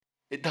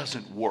It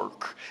doesn't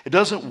work. It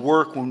doesn't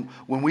work when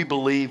we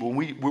believe, when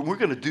we're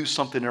going to do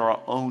something in our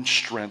own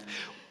strength.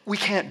 We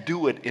can't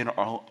do it in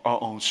our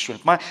own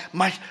strength.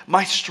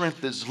 My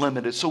strength is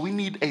limited, so we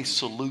need a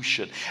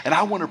solution. And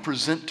I want to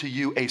present to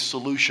you a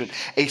solution,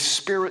 a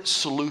spirit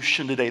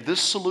solution today.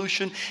 This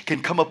solution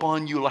can come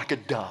upon you like a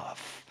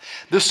dove.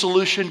 This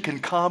solution can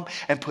come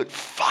and put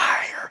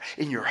fire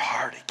in your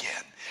heart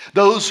again.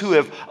 Those who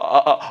have,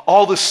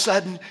 all of a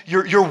sudden,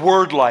 your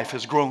word life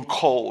has grown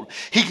cold.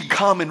 He can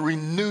come and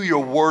renew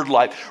your word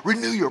life,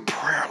 renew your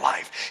prayer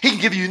life. He can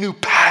give you new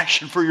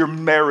passion for your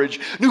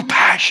marriage, new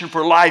passion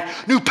for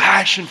life, new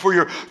passion for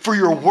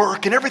your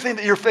work and everything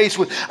that you're faced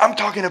with. I'm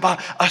talking about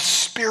a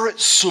spirit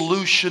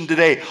solution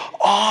today.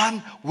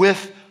 On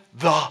with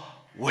the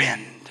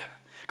wind.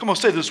 Come on,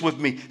 say this with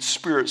me,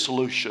 spirit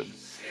solution.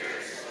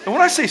 And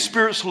when I say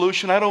spirit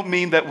solution, I don't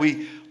mean that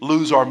we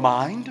lose our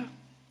mind.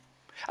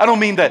 I don't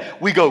mean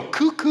that we go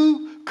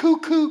cuckoo,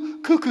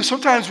 cuckoo, cuckoo.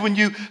 Sometimes when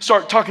you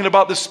start talking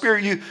about the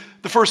Spirit,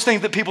 the first thing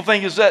that people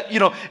think is that,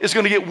 it's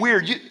going to get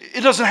weird.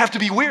 It doesn't have to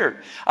be weird.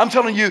 I'm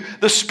telling you,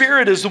 the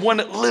Spirit is the one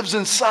that lives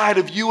inside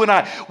of you and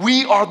I.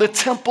 We are the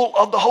temple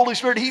of the Holy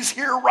Spirit. He's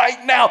here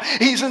right now.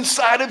 He's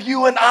inside of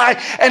you and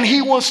I, and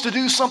He wants to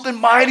do something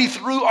mighty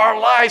through our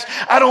lives.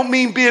 I don't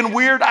mean being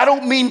weird. I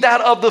don't mean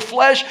that of the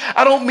flesh.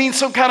 I don't mean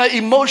some kind of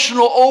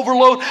emotional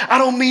overload. I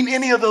don't mean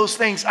any of those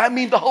things. I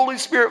mean the Holy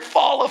Spirit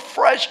fall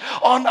afresh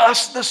on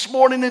us this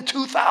morning in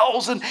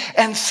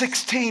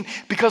 2016,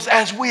 because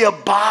as we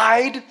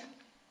abide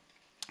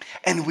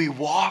and we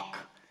walk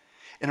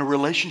in a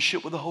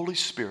relationship with the Holy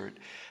Spirit,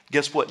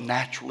 guess what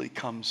naturally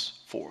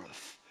comes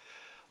forth?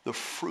 The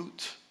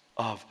fruit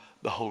of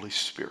the Holy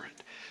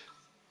Spirit.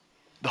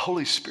 The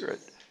Holy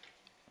Spirit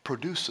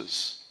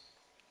produces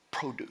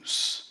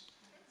produce.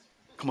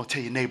 Come on,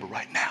 tell your neighbor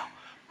right now.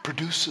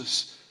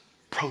 Produces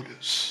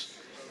produce.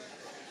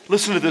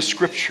 Listen to this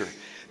scripture.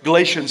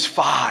 Galatians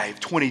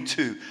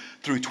 5:22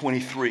 through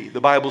 23. The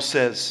Bible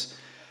says,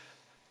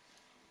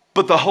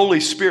 but the Holy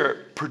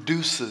Spirit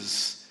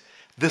produces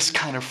this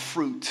kind of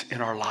fruit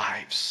in our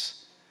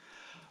lives.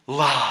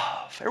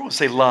 Love. Everyone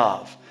say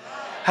love.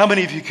 How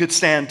many of you could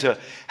stand to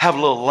have a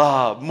little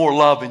love, more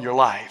love in your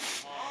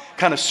life?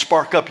 Kind of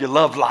spark up your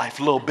love life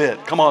a little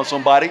bit. Come on,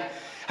 somebody.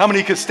 How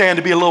many could stand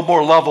to be a little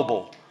more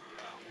lovable?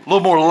 A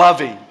little more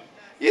loving?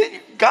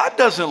 God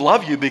doesn't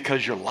love you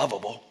because you're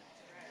lovable.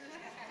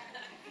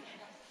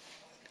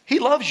 He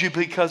loves you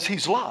because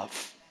He's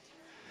love.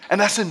 And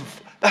that's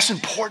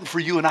important for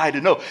you and I to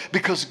know,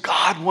 because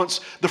God wants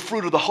the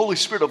fruit of the Holy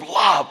Spirit of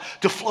love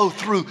to flow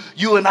through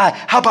you and I.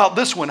 How about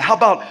this one? How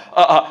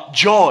about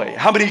joy?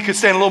 How many of you could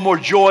stand a little more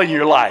joy in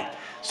your life?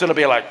 Instead of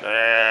being like,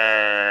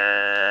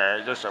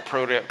 just a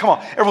product. Come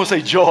on, everyone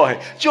say joy.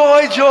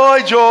 Joy,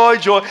 joy, joy,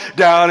 joy.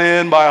 Down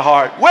in my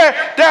heart. Where?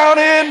 Down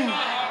in.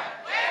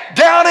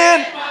 Down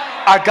in.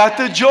 I got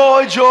the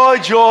joy, joy,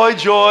 joy,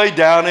 joy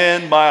down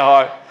in my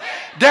heart.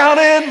 Down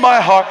in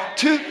my heart.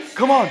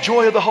 Come on,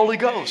 joy of the Holy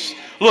Ghost.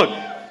 Look,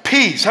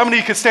 peace. How many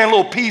of you can stand a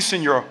little peace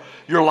in your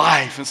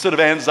life instead of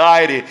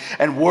anxiety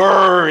and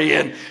worry?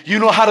 And you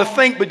know how to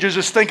think, but you're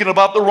just thinking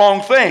about the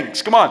wrong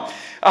things. Come on.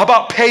 How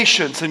about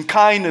patience and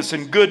kindness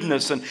and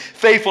goodness and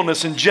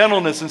faithfulness and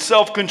gentleness and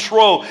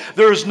self-control?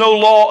 There is no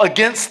law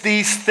against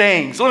these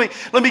things.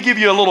 Let me give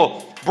you a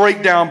little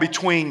breakdown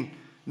between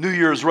New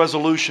Year's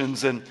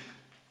resolutions and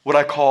what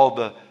I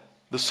call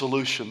the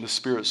solution, the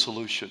spirit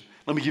solution.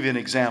 Let me give you an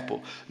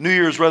example. New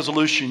Year's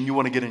resolution, you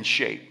want to get in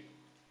shape,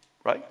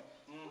 right?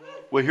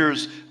 Well,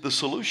 here's the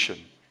solution.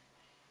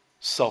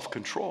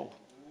 Self-control.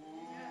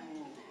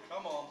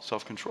 Come on.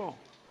 Self-control.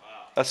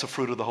 That's the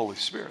fruit of the Holy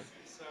Spirit.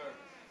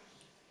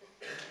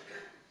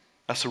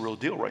 That's the real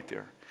deal right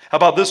there. How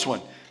about this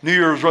one? New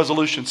Year's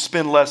resolution,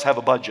 spend less, have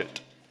a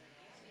budget.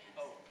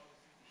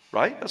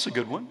 Right? That's a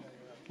good one.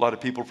 A lot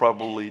of people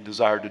probably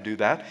desire to do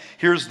that.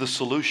 Here's the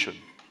solution.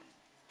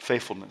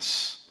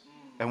 Faithfulness.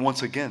 And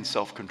once again,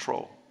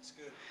 self-control.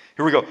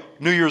 Here we go.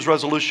 New Year's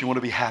resolution, you want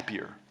to be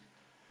happier.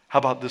 How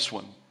about this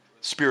one?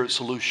 Spirit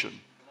solution.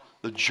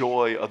 The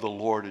joy of the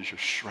Lord is your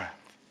strength.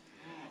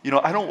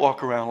 I don't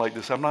walk around like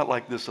this. I'm not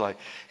like this, like,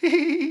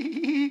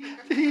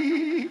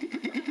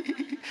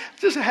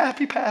 just a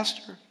happy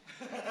pastor.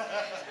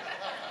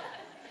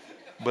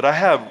 But I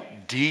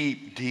have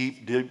deep,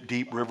 deep, deep,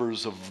 deep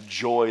rivers of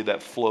joy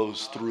that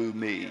flows through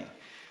me.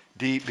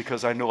 Deep,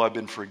 because I know I've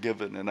been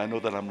forgiven, and I know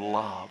that I'm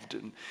loved,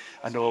 and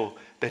I know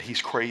that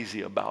He's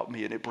crazy about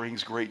me, and it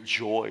brings great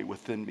joy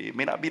within me. It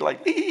may not be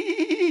like,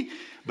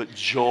 but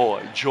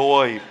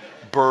joy,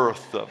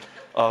 birth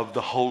of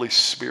the Holy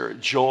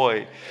Spirit,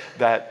 joy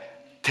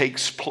that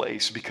takes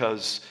place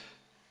because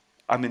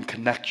I'm in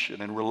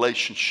connection and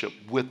relationship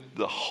with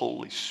the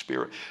Holy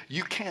Spirit.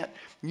 You can't,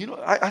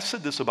 I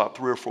said this about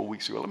 3 or 4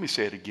 weeks ago. Let me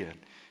say it again.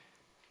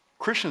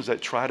 Christians that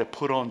try to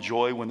put on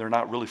joy when they're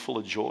not really full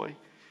of joy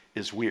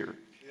is weird.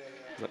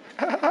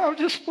 I'm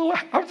just so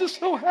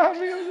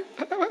happy.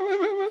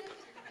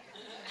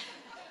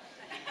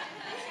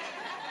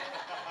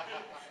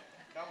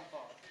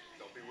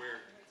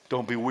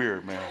 Don't be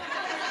weird, man.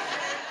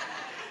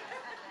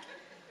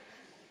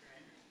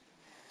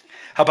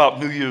 How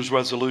about New Year's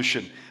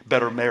resolution?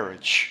 Better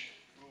marriage.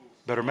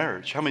 Better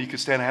marriage. How many of you can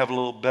stand and have a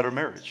little better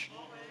marriage?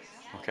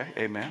 Okay,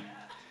 amen.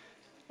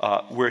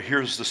 Where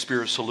here's the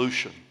Spirit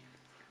solution.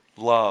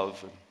 Love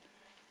and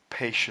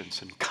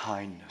patience and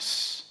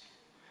kindness.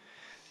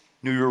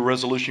 New Year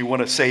resolution, you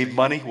want to save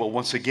money? Well,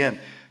 once again,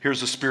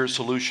 here's the Spirit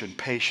solution.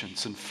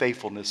 Patience and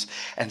faithfulness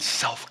and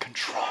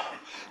self-control.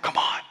 Come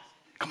on,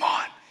 come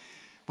on.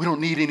 We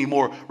don't need any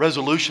more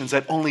resolutions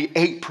that only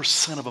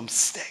 8% of them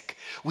stick.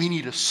 We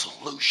need a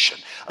solution,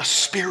 a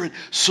Spirit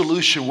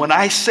solution. When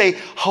I say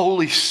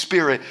Holy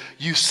Spirit,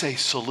 you say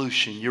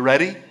solution. You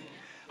ready?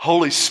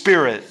 Holy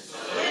Spirit.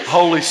 Solution.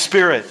 Holy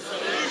Spirit.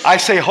 Solution. I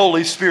say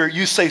Holy Spirit,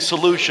 you say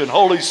solution.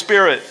 Holy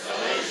Spirit.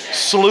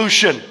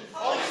 Solution.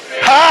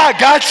 Ha,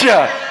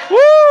 gotcha.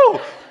 Woo!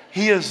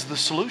 He is the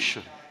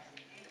solution.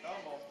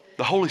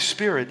 The Holy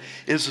Spirit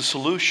is the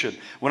solution.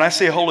 When I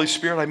say Holy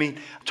Spirit, I mean,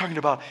 I'm talking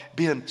about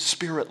being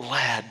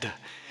Spirit-led.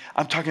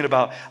 I'm talking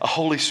about a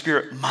Holy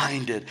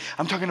Spirit-minded.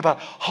 I'm talking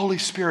about Holy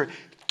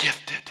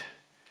Spirit-gifted.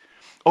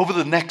 Over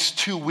the next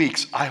 2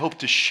 weeks, I hope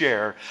to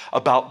share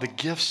about the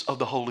gifts of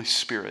the Holy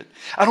Spirit.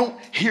 I don't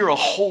hear a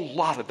whole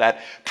lot of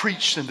that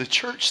preached in the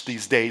church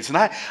these days, and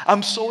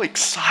I'm so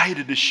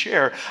excited to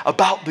share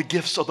about the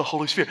gifts of the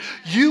Holy Spirit.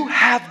 You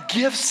have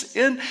gifts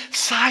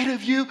inside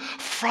of you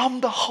from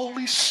the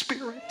Holy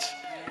Spirit.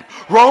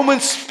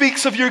 Romans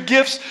speaks of your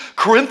gifts.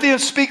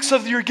 Corinthians speaks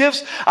of your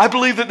gifts. I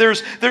believe that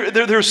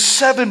there's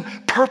 7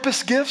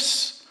 purpose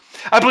gifts.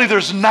 I believe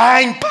there's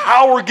 9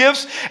 power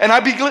gifts, and I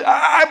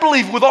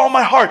believe with all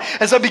my heart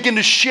as I begin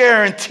to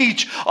share and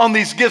teach on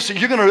these gifts that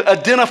you're going to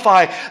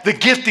identify the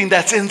gifting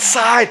that's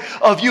inside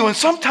of you. And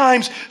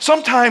sometimes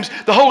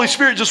the Holy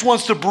Spirit just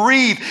wants to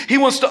breathe. He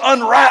wants to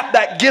unwrap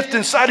that gift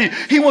inside of you.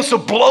 He wants to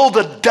blow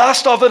the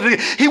dust off of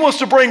it. He wants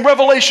to bring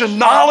revelation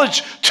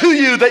knowledge to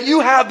you that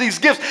you have these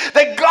gifts,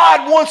 that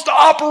God wants to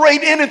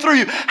operate in and through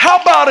you. How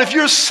about if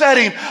you're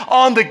setting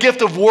on the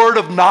gift of word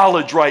of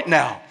knowledge right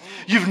now?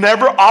 You've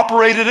never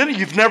operated in it.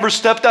 You've never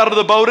stepped out of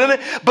the boat in it.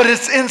 But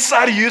it's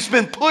inside of you. It's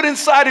been put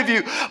inside of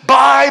you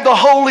by the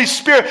Holy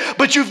Spirit.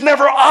 But you've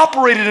never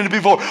operated in it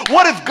before.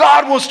 What if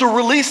God wants to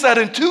release that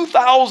in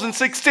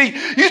 2016?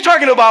 You're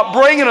talking about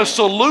bringing a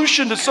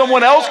solution to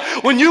someone else.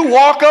 When you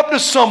walk up to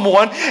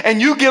someone and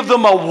you give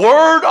them a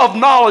word of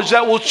knowledge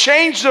that will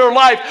change their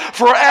life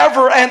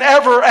forever and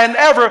ever and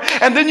ever.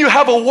 And then you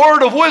have a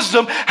word of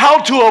wisdom how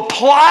to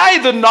apply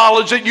the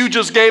knowledge that you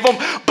just gave them.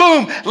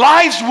 Boom,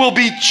 lives will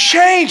be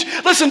changed.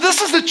 Listen,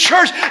 this is the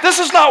church. This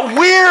is not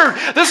weird.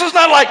 This is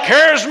not like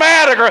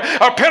charismatic or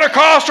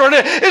Pentecostal.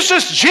 It's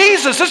just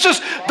Jesus. It's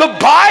just the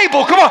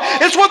Bible. Come on.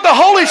 It's what the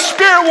Holy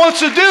Spirit wants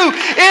to do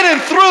in and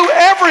through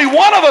every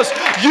one of us.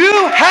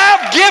 You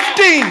have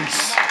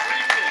giftings.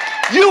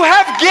 You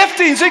have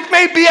giftings. It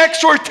may be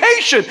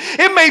exhortation.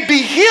 It may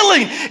be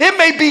healing. It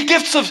may be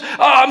gifts of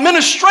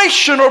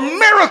administration or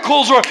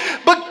miracles.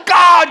 But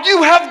God,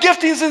 you have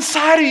giftings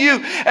inside of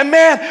you. And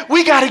man,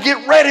 we got to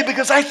get ready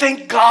because I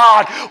think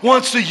God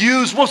wants to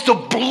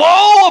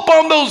blow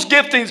upon those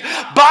giftings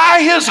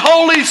by His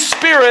Holy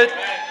Spirit.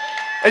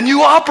 And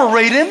you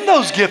operate in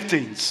those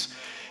giftings.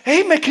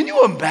 Hey, man, can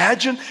you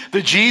imagine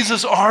the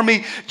Jesus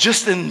Army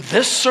just in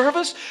this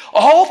service?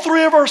 All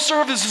 3 of our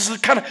services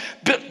kind of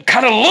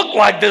look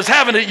like this,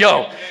 haven't it,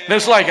 yo? And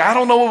it's like, I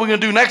don't know what we're going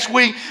to do next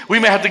week. We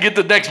may have to get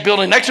the next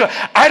building next year.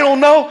 I don't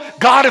know.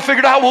 God has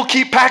figured out we'll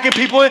keep packing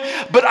people in.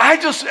 But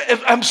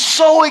I'm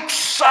so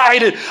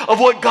excited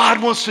of what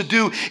God wants to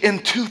do in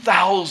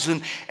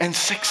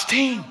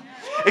 2016.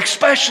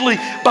 Especially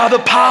by the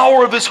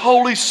power of His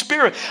Holy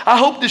Spirit. I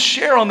hope to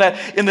share on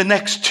that in the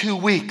next 2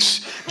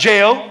 weeks.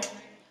 J.O.,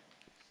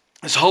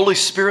 is Holy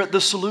Spirit the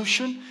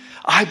solution?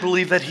 I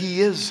believe that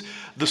He is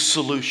the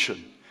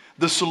solution.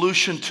 The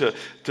solution to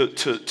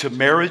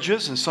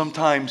marriages and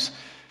sometimes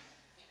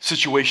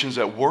situations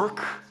at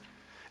work,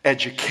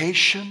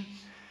 education.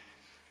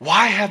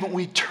 Why haven't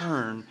we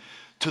turned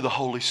to the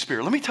Holy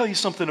Spirit? Let me tell you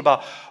something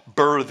about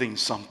birthing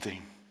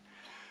something.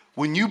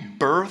 When you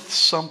birth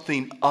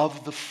something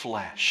of the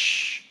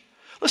flesh,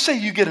 let's say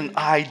you get an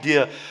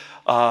idea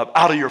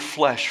out of your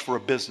flesh for a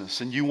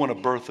business and you want to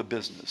birth a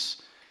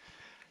business.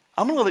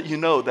 I'm going to let you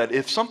know that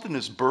if something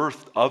is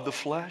birthed of the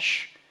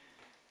flesh,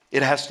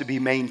 it has to be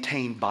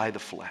maintained by the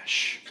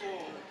flesh.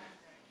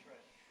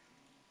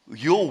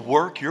 You'll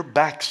work your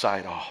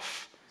backside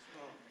off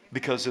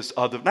because it's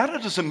other. Now,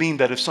 that doesn't mean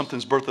that if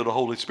something's birthed of the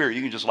Holy Spirit,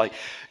 you can just like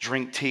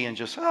drink tea and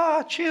just,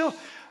 chill.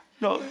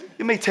 No,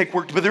 it may take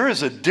work, but there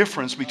is a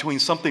difference between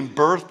something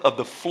birthed of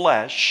the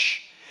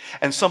flesh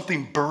and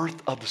something birthed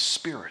of the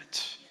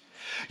Spirit.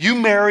 You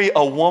marry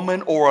a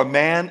woman or a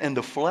man in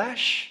the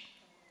flesh,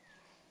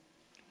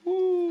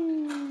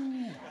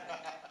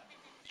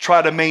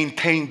 try to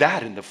maintain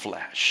that in the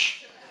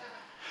flesh.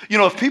 You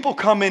know, if people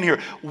come in here,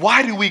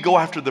 why do we go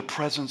after the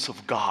presence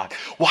of God?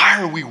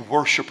 Why are we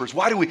worshipers?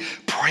 Why do we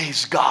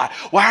praise God?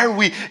 Why are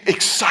we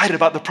excited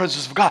about the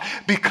presence of God?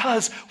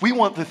 Because we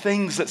want the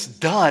things that's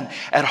done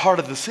at Heart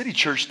of the City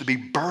Church to be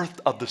birthed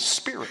of the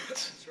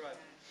Spirit,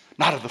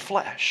 not of the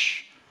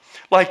flesh.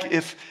 Like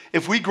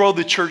if we grow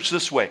the church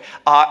this way,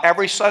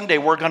 every Sunday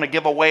we're going to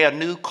give away a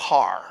new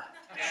car.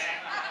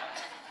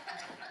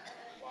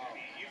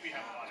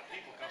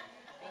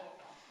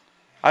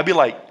 I'd be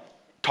like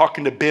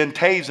talking to Ben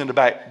Taves in the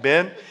back.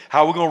 Ben,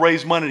 how are we going to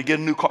raise money to get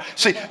a new car?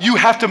 See, you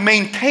have to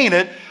maintain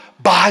it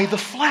by the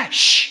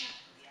flesh.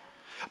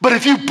 But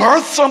if you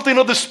birth something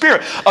of the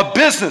Spirit, a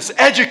business,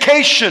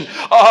 education,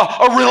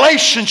 a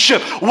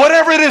relationship,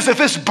 whatever it is, if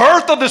it's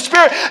birth of the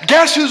Spirit,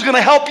 guess who's going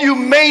to help you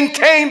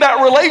maintain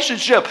that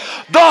relationship?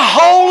 The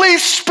Holy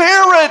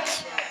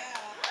Spirit.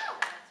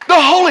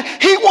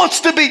 He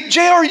wants to be,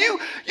 JR, you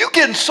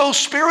getting so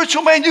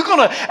spiritual, man. You're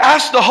going to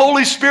ask the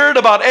Holy Spirit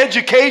about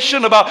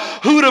education, about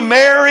who to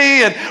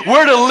marry and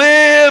where to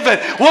live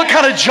and what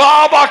kind of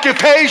job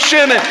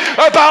occupation and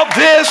about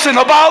this and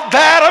about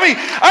that. I mean,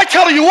 I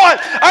tell you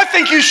what, I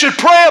think you should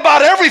pray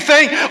about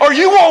everything or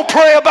you won't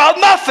pray about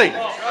nothing.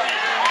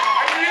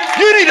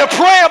 You need to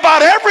pray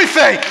about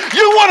everything.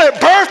 You want a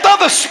birth of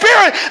the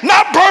Spirit,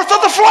 not birth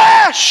of the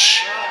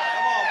flesh.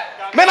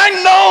 Man, I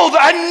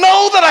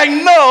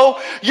know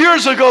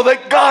years ago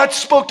that God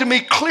spoke to me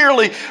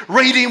clearly.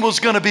 Radine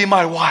was going to be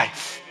my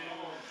wife.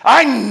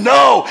 I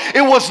know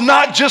it was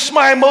not just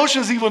my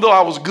emotions, even though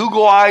I was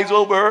Google eyes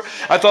over her.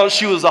 I thought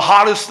she was the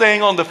hottest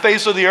thing on the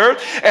face of the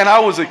earth, and I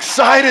was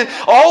excited.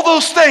 All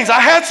those things. I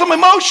had some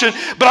emotion,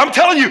 but I'm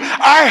telling you,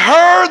 I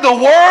heard the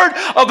word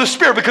of the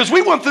Spirit because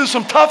we went through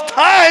some tough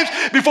times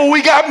before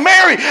we got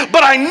married.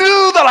 But I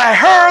knew that I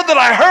heard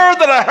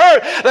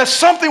that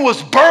something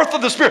was birth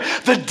of the Spirit.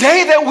 The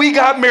day that we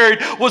got married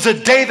was a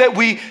day that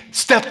we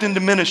stepped into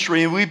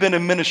ministry, and we've been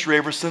in ministry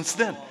ever since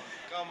then.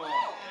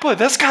 Boy,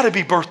 that's got to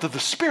be birth of the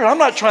Spirit. I'm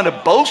not trying to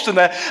boast in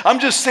that. I'm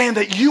just saying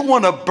that you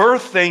want to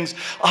birth things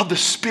of the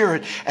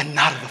Spirit and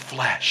not of the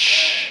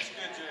flesh.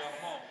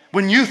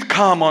 When youth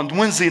come on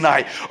Wednesday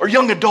night or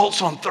young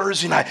adults on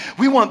Thursday night,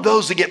 we want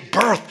those to get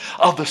birth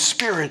of the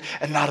Spirit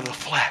and not of the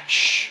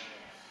flesh.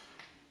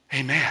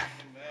 Amen.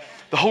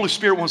 The Holy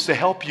Spirit wants to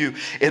help you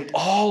in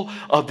all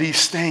of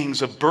these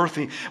things of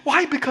birthing.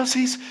 Why?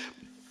 Because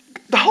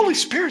the Holy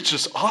Spirit's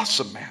just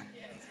awesome, man.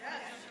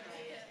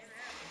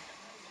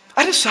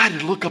 I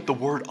decided to look up the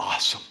word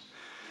awesome.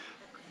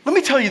 Let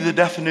me tell you the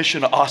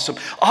definition of awesome.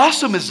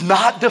 Awesome is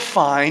not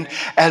defined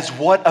as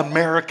what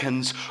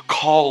Americans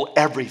call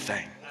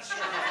everything.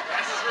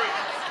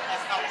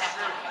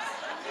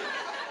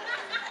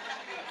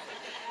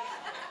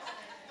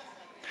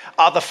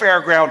 The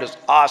fairground is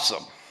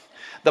awesome.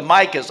 The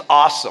mic is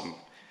awesome.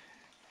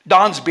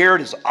 Don's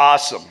beard is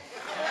awesome.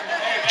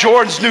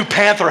 Jordan's new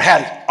Panther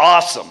hat is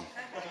awesome.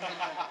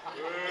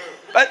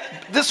 But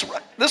this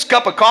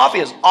cup of coffee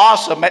is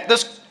awesome.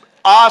 This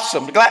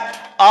awesome.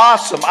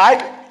 Awesome.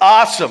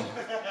 Awesome.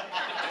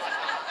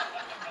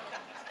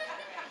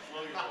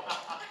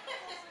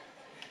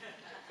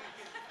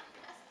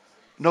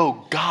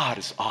 No, God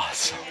is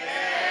awesome.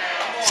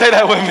 Say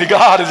that with me.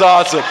 God is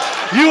awesome.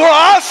 You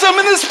are awesome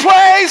in this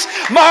place,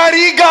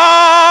 mighty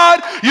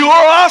God. You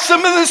are awesome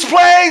in this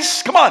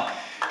place. Come on.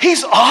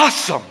 He's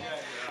awesome.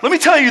 Let me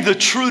tell you the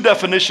true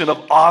definition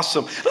of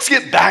awesome. Let's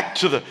get back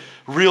to the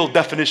real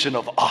definition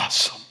of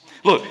awesome.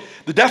 Look,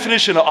 the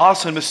definition of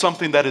awesome is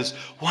something that is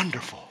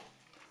wonderful,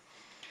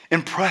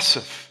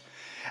 impressive,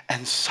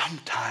 and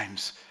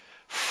sometimes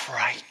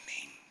frightening.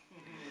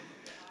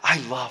 I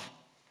love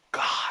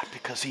God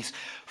because He's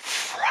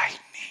frightening.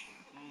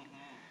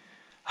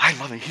 I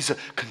love Him. He's a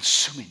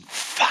consuming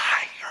fire.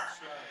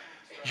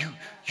 You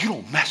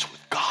don't mess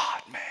with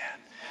God, man.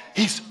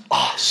 He's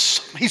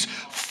awesome. He's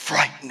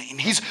frightening.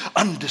 He's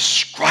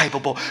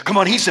undescribable. Come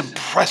on, He's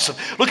impressive.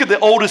 Look at the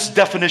oldest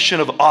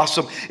definition of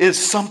awesome. It's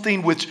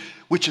something which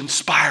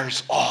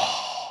inspires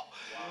awe.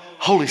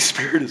 Holy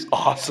Spirit is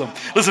awesome.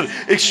 Listen,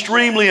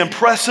 extremely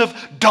impressive,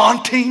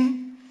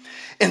 daunting,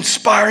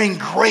 inspiring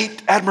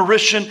great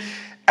admiration,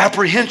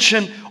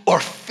 apprehension, or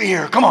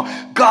fear. Come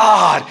on,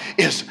 God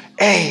is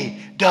AWESOME.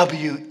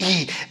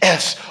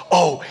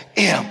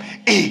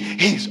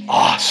 He's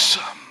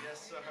awesome.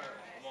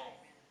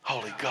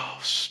 Holy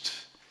Ghost.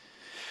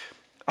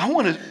 I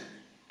want to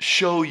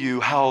show you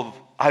how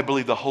I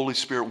believe the Holy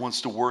Spirit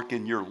wants to work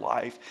in your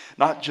life,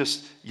 not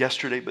just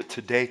yesterday, but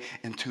today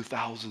in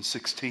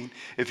 2016.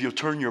 If you'll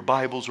turn your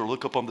Bibles or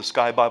look up on the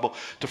Sky Bible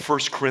to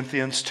 1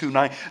 Corinthians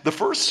 2:9. The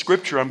first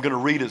scripture I'm going to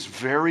read is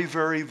very,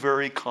 very,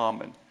 very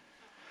common.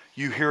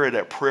 You hear it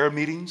at prayer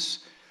meetings.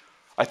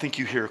 I think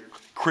you hear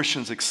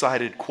Christians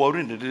excited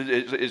quoting it.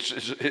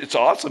 It's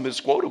awesome. It's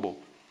quotable.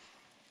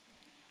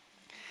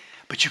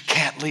 But you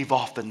can't leave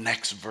off the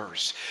next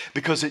verse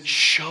because it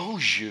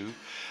shows you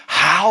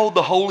how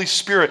the Holy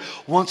Spirit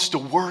wants to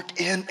work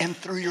in and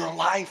through your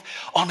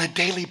life on a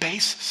daily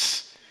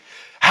basis.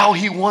 How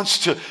He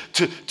wants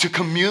to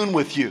commune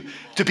with you,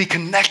 to be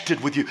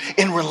connected with you,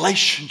 in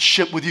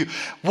relationship with you.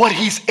 What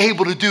He's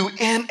able to do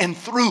in and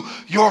through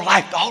your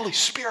life, the Holy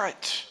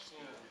Spirit.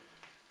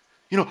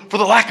 You know, for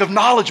the lack of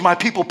knowledge, my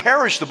people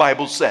perish, the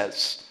Bible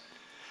says.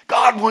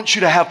 God wants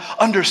you to have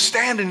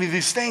understanding of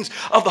these things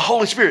of the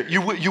Holy Spirit.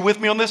 You with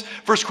me on this?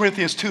 1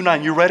 Corinthians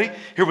 2:9. You ready?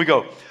 Here we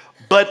go.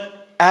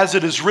 But as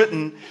it is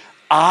written,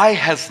 eye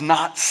has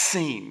not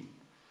seen.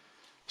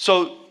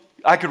 So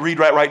I could read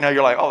right now.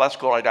 You're like, oh, that's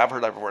cool. I've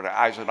heard that before.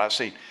 Eyes have not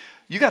seen.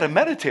 You got to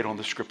meditate on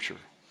the scripture.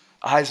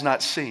 Eyes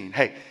not seen.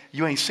 Hey,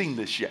 you ain't seen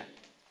this yet.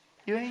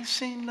 You ain't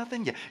seen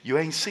nothing yet. You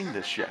ain't seen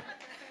this yet.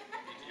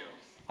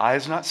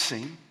 Eyes not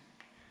seen.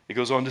 It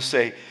goes on to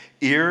say,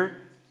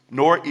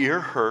 nor ear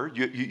heard.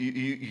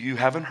 You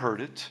haven't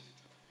heard it.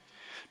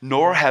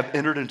 Nor have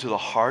entered into the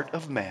heart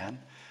of man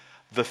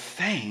the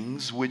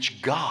things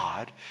which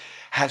God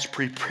has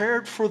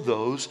prepared for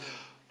those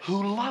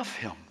who love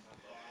him.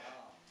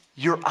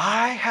 Your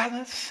eye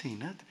hasn't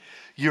seen it.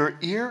 Your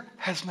ear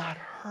has not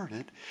heard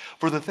it.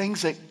 For the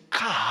things that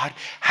God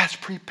has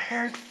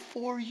prepared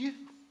for you.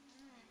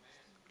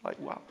 Like,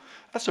 wow,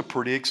 that's a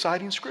pretty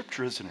exciting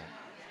scripture, isn't it?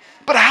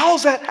 But how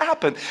does that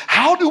happen?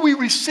 How do we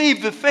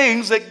receive the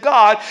things that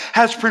God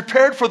has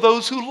prepared for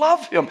those who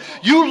love him?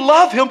 You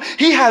love him.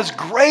 He has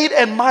great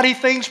and mighty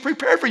things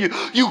prepared for you.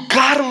 You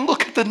got to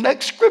look at the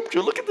next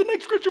scripture. Look at the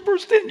next scripture,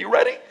 verse 10. You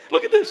ready?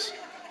 Look at this.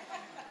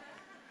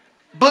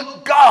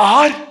 But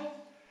God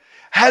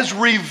has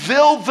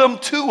revealed them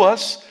to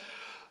us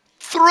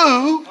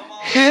through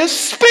his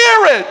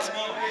Spirit.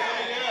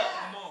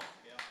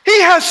 He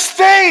has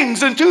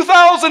things in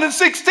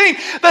 2016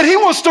 that he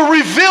wants to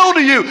reveal to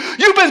you.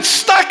 You've been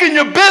stuck in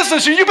your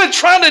business and you've been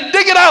trying to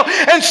dig it out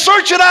and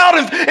search it out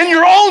in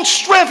your own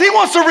strength. He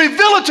wants to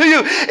reveal it to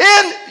you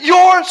in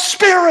your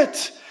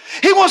spirit.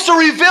 He wants to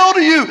reveal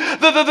to you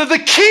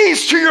the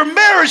keys to your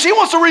marriage. He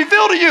wants to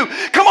reveal to you,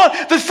 come on,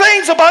 the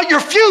things about your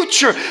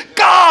future.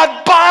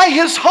 God, by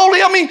his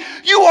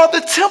you are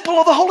the temple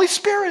of the Holy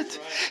Spirit.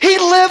 He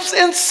lives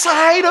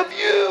inside of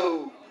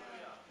you.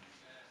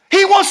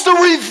 He wants to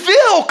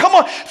reveal, come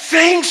on,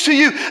 things to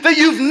you that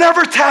you've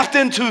never tapped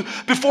into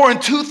before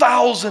in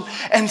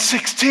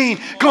 2016.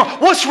 Come on,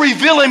 what's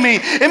revealing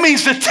mean? It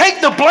means to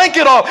take the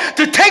blanket off,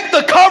 to take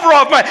the cover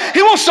off.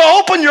 He wants to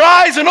open your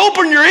eyes and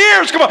open your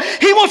ears. Come on,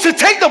 he wants to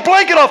take the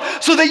blanket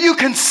off so that you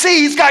can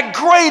see he's got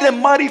great and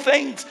mighty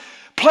things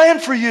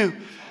planned for you.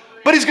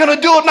 But he's going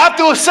to do it not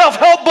through a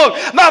self-help book,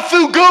 not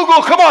through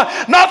Google, come on,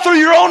 not through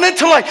your own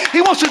intellect.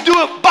 He wants to do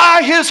it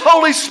by his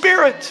Holy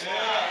Spirit.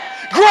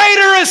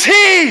 Greater is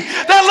he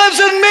that lives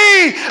in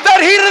me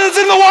than he that is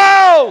in the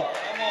world.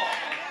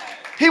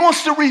 He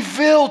wants to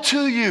reveal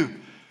to you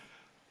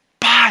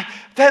by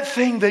that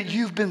thing that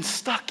you've been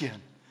stuck in.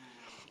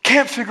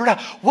 Can't figure it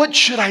out. What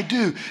should I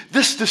do?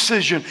 This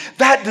decision,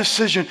 that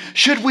decision.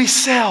 Should we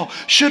sell?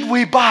 Should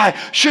we buy?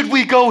 Should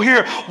we go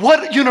here?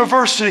 What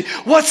university?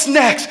 What's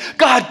next?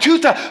 God,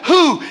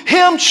 who?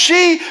 Him?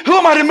 She? Who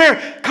am I to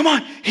marry? Come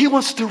on. He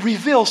wants to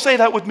reveal. Say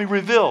that with me,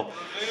 reveal.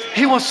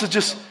 He wants to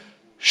just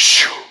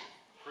shoo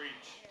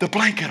the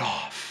blanket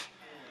off.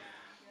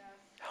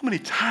 How many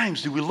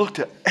times do we look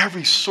to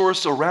every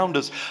source around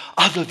us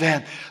other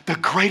than the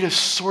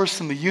greatest source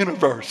in the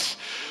universe?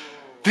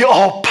 The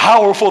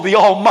all-powerful, the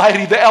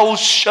almighty, the El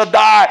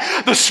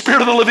Shaddai, the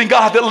Spirit of the living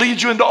God that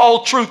leads you into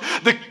all truth,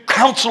 the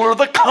counselor,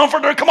 the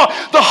comforter, come on,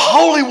 the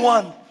Holy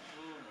One.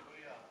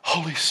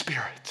 Holy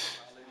Spirit.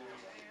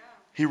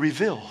 He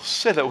reveals.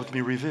 Say that with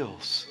me,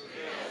 reveals.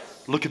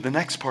 Look at the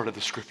next part of the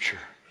scripture.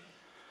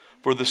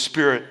 For the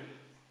Spirit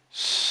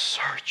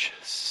searches.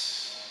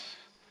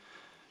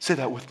 Say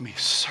that with me,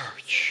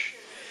 search.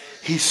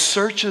 He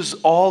searches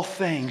all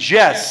things.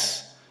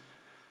 Yes,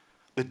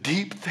 the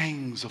deep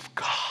things of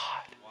God.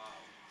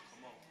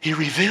 He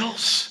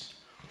reveals,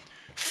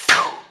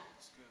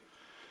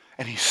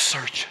 and he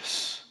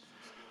searches.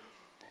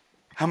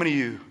 How many of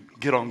you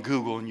get on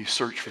Google and you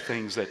search for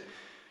things that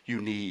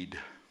you need?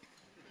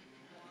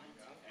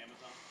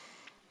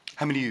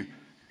 How many of you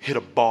hit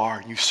a bar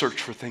and you search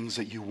for things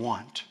that you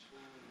want?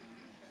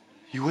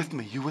 You with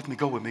me? You with me?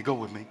 Go with me. Go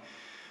with me.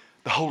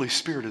 The Holy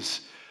Spirit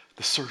is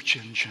the search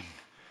engine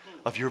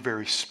of your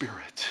very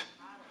spirit.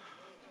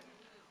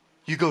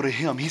 You go to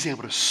him, he's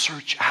able to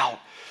search out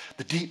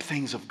the deep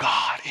things of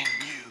God in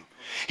you.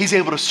 He's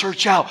able to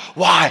search out.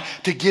 Why?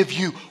 To give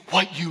you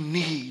what you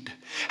need.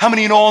 How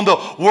many of you know on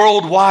the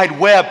World Wide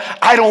Web,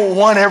 I don't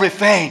want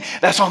everything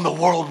that's on the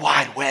World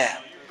Wide Web?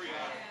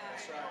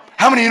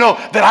 How many of you know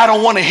that I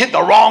don't want to hit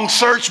the wrong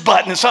search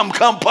button and something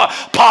come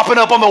popping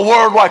up on the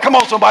worldwide? Come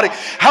on, somebody.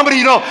 How many of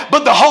you know?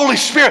 But the Holy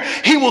Spirit,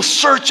 he will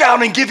search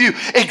out and give you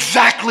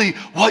exactly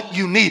what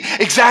you need.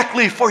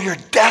 Exactly for your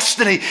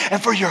destiny and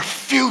for your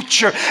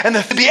future. And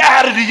to be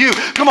added to you.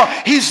 Come on.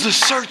 He's the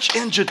search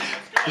engine.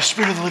 The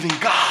Spirit of the living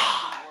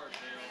God.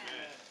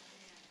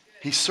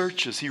 He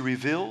searches. He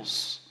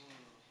reveals.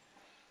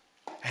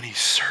 And he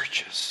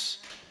searches.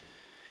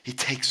 He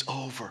takes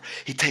over.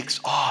 He takes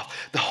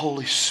off. The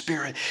Holy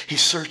Spirit, he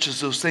searches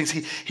those things.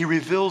 He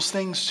reveals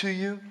things to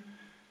you.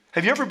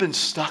 Have you ever been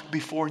stuck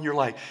before and you're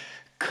like,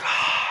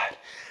 God,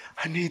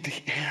 I need the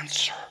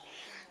answer.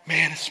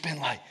 Man, it's been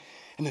like,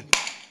 and then,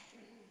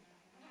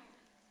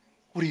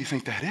 what do you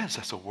think that is?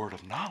 That's a word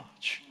of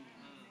knowledge.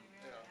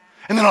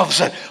 And then all of a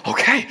sudden,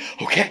 okay,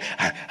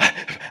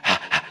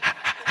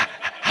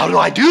 how do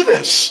I do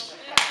this?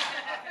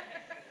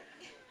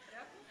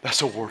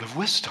 That's a word of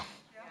wisdom.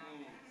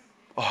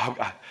 Oh,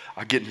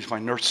 I'll get into my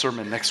nurse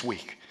sermon next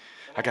week.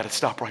 I got to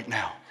stop right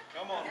now.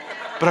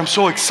 But I'm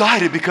so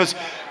excited because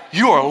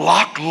you are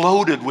locked,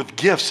 loaded with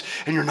gifts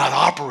and you're not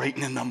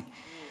operating in them.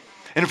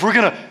 And if we're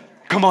going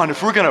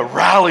to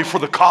rally for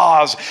the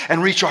cause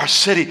and reach our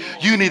city,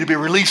 you need to be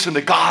releasing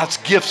the God's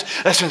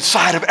gifts that's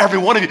inside of every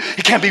one of you.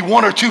 It can't be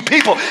one or two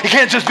people. It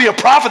can't just be a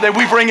prophet that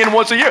we bring in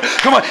once a year.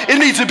 Come on, it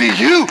needs to be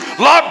you,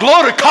 locked,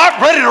 loaded,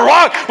 cocked, ready to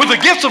rock with the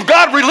gifts of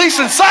God released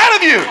inside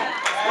of you.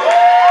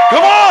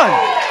 Come on.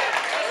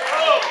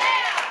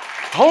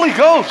 Holy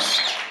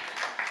Ghost.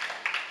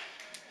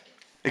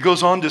 It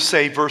goes on to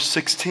say, verse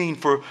 16,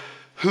 for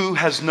who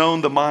has known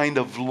the mind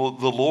of the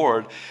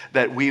Lord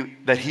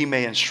that he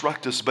may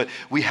instruct us, but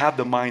we have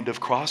the mind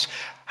of Christ.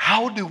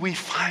 How do we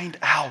find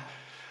out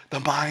the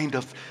mind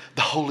of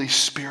the Holy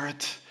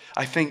Spirit?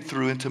 I think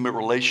through intimate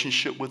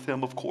relationship with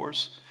him, of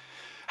course.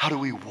 How do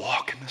we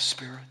walk in the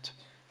Spirit?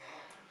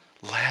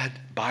 Led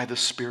by the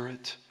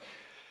Spirit,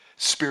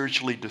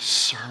 spiritually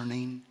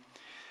discerning,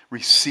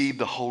 receive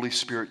the Holy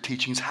Spirit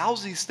teachings.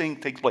 How's these things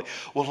take place?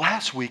 Well,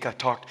 last week I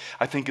talked,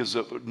 I think is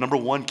number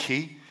one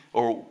key,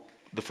 or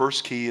the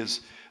first key is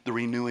the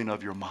renewing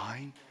of your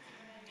mind.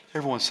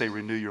 Everyone say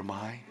renew your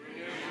mind.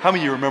 How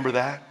many of you remember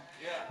that?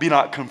 Be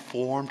not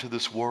conformed to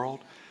this world,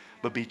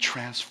 but be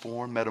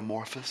transformed,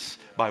 metamorphosed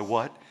by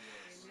what?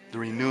 The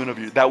renewing of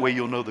your, that way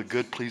you'll know the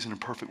good, pleasing, and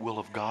perfect will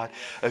of God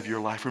of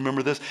your life.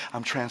 Remember this?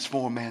 I'm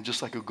transformed, man,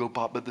 just like a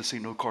GoBot, but this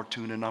ain't no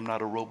cartoon and I'm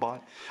not a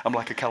robot. I'm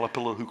like a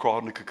caterpillar who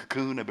crawled in a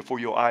cocoon and before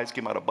your eyes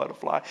came out a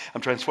butterfly. I'm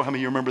transformed. How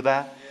many of you remember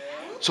that?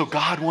 So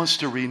God wants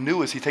to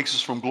renew us. He takes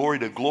us from glory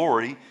to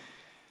glory.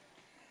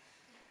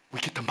 We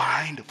get the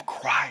mind of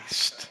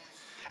Christ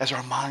as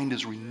our mind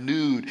is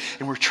renewed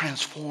and we're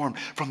transformed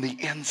from the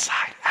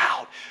inside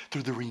out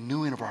through the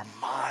renewing of our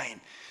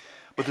mind.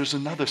 But there's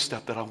another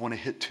step that I want to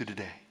hit to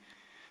today.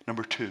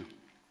 Number 2,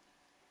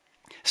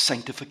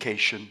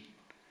 sanctification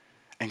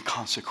and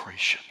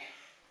consecration.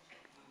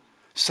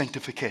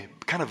 Sanctification,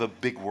 kind of a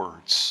big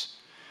words.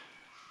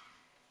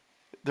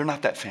 They're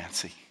not that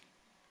fancy.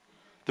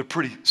 They're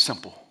pretty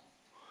simple.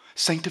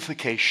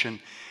 Sanctification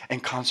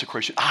and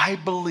consecration. I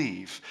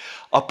believe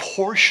a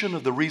portion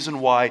of the reason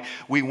why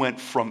we went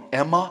from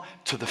Emma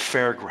to the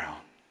fairground,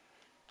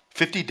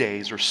 50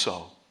 days or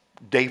so,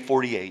 day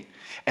 48,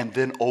 and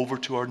then over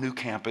to our new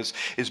campus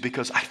is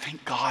because I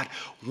think God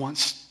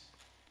wants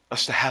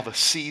us to have a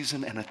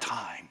season and a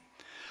time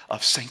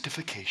of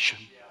sanctification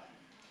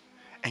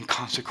and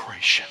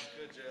consecration.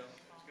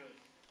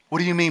 What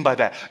do you mean by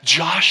that?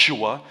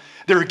 Joshua,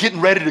 they're getting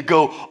ready to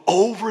go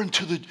over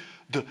into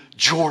the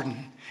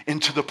Jordan,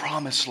 into the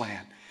promised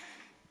land.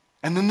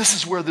 And then this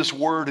is where this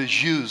word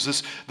is used,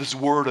 this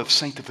word of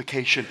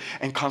sanctification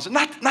and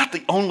consecration. Not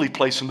the only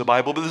place in the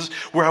Bible, but this is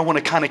where I want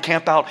to kind of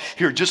camp out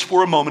here just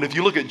for a moment. If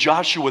you look at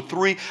Joshua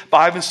 3,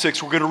 5, and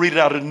 6, we're going to read it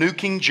out of New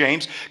King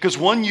James, because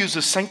one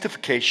uses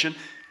sanctification,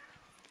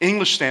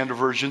 English Standard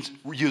Version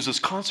uses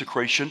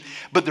consecration,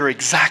 but they're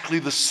exactly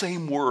the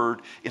same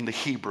word in the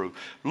Hebrew.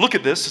 Look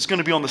at this. It's going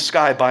to be on the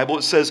Sky Bible.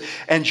 It says,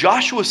 and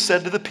Joshua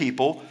said to the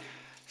people,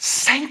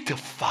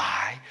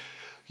 sanctify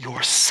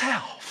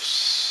yourselves.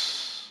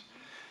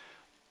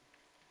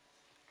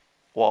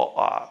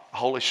 Well,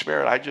 Holy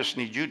Spirit, I just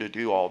need you to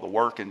do all the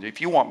work, and if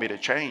you want me to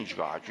change,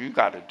 God, you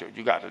got to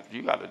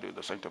do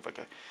the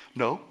sanctification.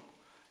 No,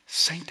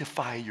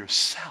 sanctify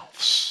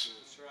yourselves.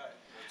 Right.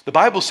 The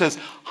Bible says,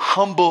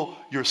 humble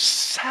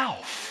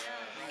yourself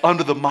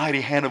under the mighty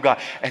hand of God,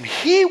 and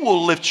He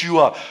will lift you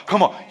up.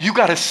 Come on, you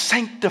got to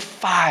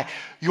sanctify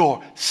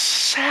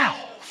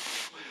yourself.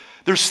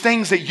 There's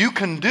things that you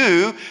can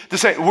do to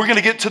say, we're going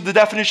to get to the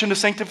definition of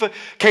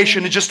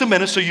sanctification in just a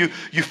minute so you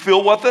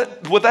feel what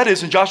that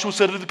is. And Joshua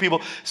said to the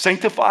people,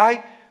 sanctify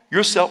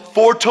yourself,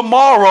 for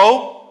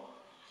tomorrow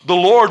the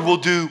Lord will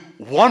do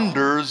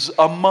wonders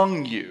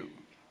among you.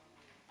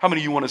 How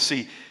many of you want to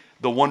see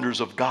the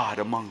wonders of God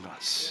among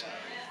us?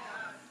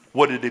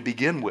 What did it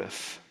begin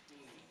with?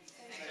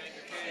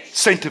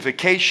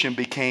 Sanctification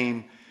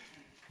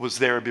was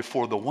there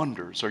before the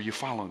wonders. Are you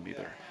following me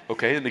there?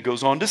 Okay, and it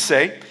goes on to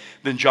say,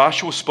 then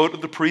Joshua spoke to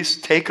the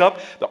priests, take up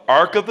the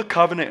Ark of the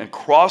Covenant and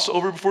cross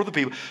over before the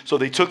people. So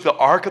they took the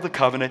Ark of the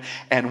Covenant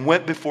and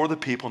went before the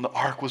people, and the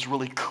Ark was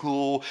really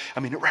cool.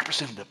 I mean, it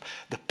represented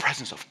the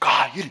presence of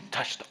God. You didn't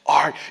touch the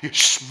Ark. You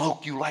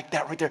smoked you like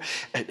that right there.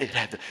 It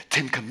had the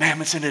 10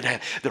 Commandments in it. It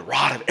had the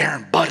rod of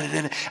Aaron budded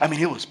in it. I mean,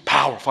 it was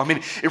powerful. I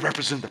mean, it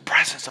represented the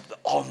presence of the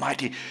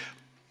Almighty,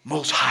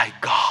 Most High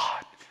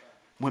God.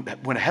 Went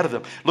ahead of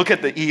them. Look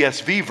at the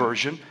ESV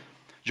version.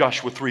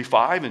 Joshua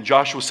 3:5, and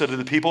Joshua said to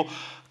the people,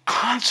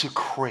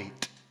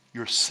 consecrate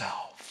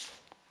yourself.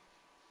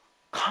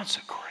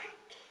 Consecrate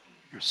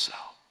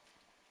yourself.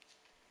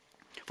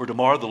 For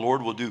tomorrow the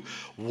Lord will do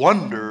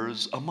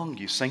wonders among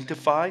you.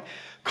 Sanctify,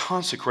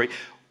 consecrate.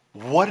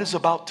 What is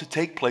about to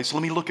take place?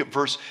 Let me look at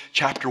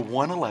chapter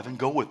 1:11.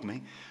 Go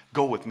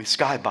with me.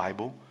 Sky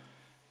Bible.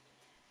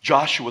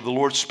 Joshua, the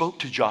Lord spoke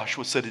to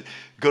Joshua, said,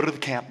 go to the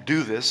camp,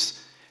 do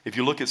this. If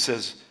you look, it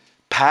says,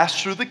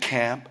 pass through the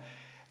camp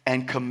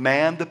and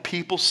command the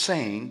people,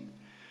 saying,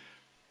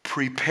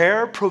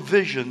 prepare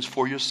provisions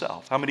for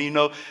yourself. How many of you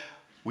know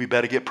We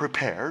better get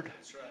prepared.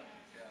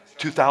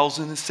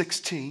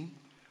 2016,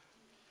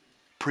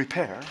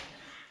 prepare.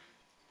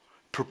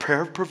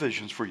 Prepare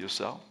provisions for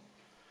yourself.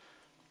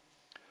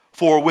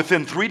 For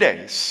within 3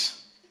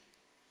 days,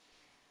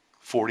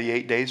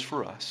 48 days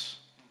for us,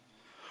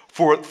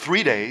 for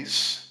 3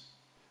 days,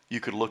 you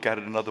could look at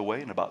it another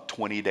way, in about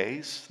 20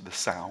 days, the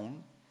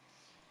sound.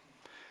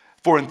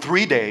 For in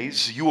 3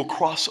 days, you will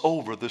cross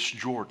over this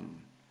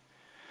Jordan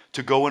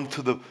to go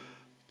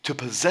to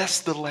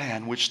possess the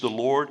land which the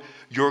Lord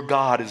your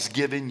God is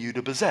giving you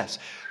to possess.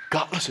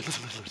 God, listen.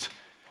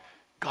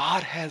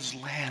 God has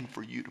land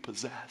for you to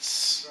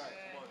possess.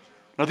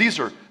 Now, these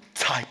are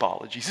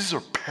typologies. These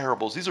are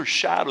parables. These are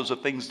shadows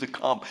of things to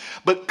come.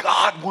 But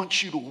God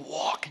wants you to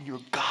walk in your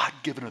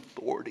God-given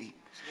authority.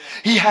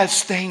 He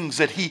has things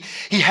that he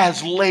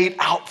has laid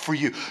out for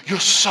you. You're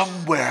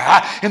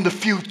somewhere in the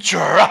future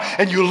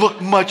and you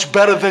look much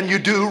better than you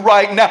do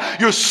right now.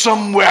 You're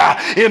somewhere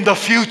in the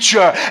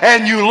future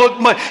and you look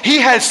much. He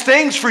has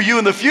things for you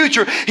in the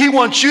future. He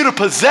wants you to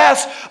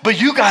possess, but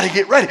you got to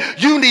get ready.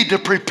 You need to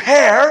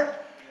prepare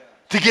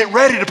to get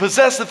ready to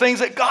possess the things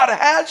that God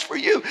has for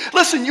you.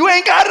 Listen, you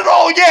ain't got it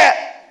all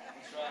yet.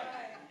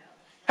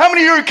 How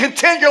many of you are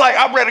content? You're like,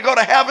 I'm ready to go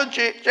to heaven,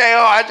 J.O.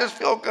 I just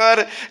feel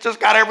good. Just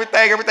got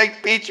everything. Everything's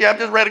peachy. I'm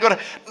just ready to go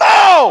to...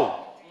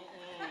 No!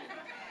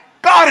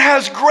 God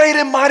has great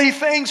and mighty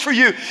things for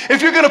you.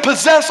 If you're going to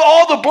possess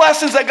all the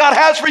blessings that God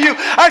has for you,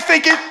 I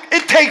think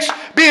it takes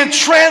being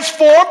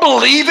transformed,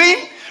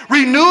 believing,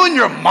 renewing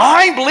your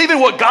mind, believing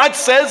what God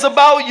says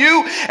about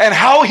you and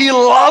how He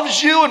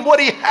loves you and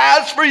what He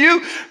has for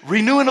you.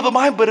 Renewing of the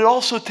mind, but it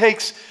also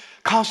takes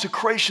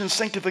consecration,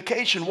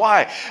 sanctification.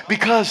 Why?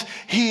 Because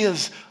He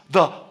is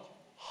the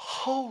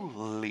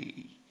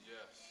holy.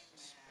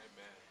 Yes.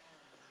 Amen.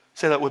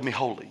 Say that with me,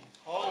 holy.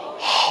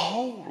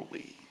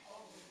 Holy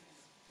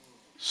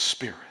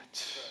Spirit.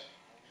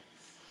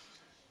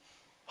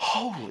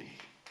 Holy.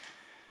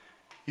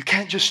 You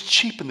can't just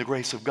cheapen the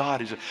grace of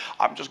God.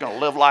 I'm just going to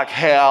live like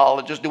hell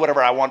and just do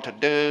whatever I want to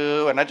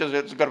do. And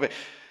it's going to be.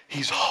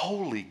 He's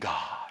holy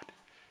God.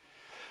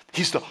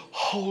 He's the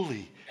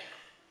Holy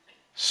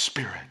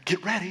Spirit.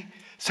 Get ready.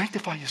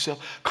 Sanctify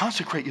yourself.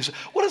 Consecrate yourself.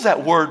 What does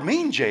that word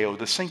mean, J.O.,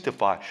 to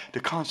sanctify, to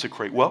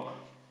consecrate? Well,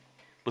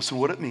 listen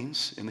what it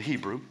means in the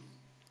Hebrew.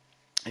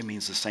 It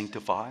means to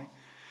sanctify.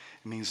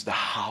 It means to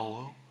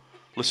hallow.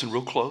 Listen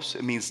real close.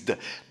 It means to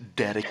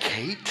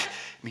dedicate.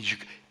 It means you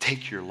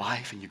take your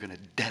life and you're going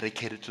to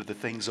dedicate it to the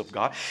things of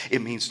God.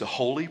 It means to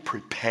holy,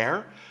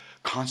 prepare,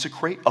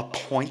 consecrate,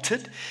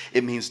 appointed.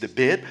 It means to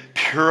bid,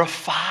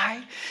 purify.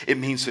 It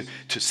means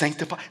to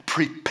sanctify,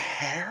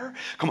 prepare.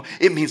 Come on.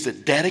 It means to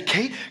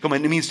dedicate. Come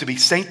on. It means to be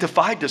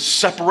sanctified, to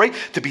separate,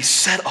 to be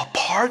set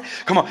apart.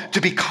 Come on.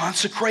 To be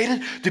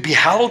consecrated, to be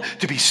hallowed,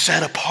 to be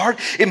set apart.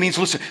 It means,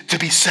 listen, to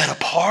be set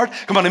apart.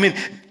 Come on. I mean,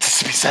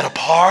 to be set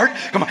apart.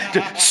 Come on.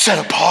 To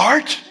set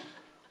apart.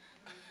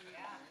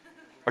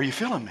 Are you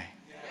feeling me?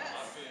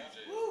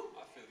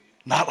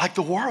 Not like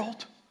the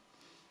world.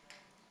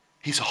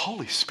 He's a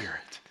Holy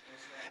Spirit.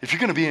 If you're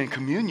going to be in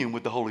communion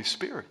with the Holy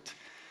Spirit,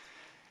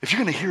 if you're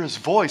going to hear His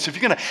voice, if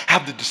you're going to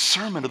have the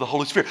discernment of the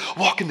Holy Spirit,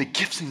 walk in the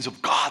giftings of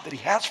God that He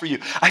has for you,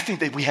 I think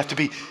that we have to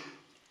be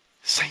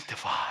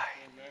sanctified,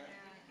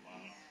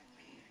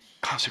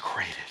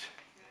 consecrated,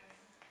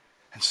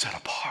 and set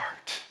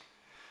apart.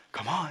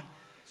 Come on.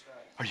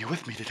 Are you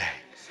with me today?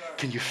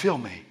 Can you feel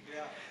me?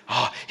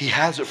 He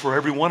has it for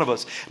every one of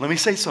us. Let me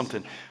say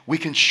something. We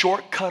can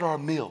shortcut our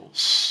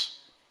meals.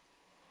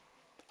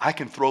 I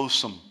can throw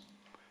some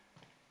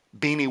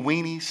beanie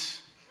weenies,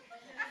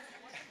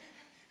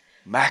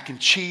 mac and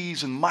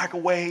cheese in the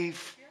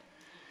microwave,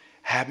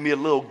 have me a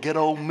little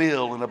ghetto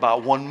meal in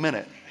about 1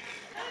 minute.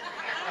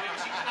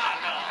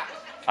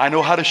 I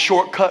know how to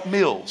shortcut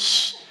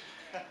meals.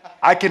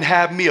 I can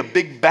have me a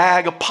big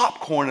bag of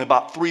popcorn in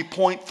about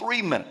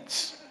 3.3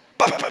 minutes.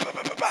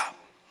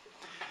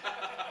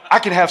 I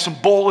can have some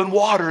boiling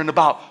water in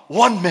about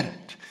 1 minute.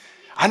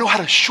 I know how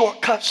to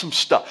shortcut some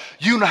stuff.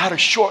 You know how to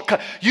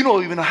shortcut. You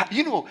even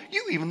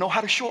know how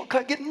to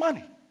shortcut getting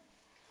money.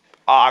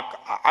 I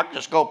can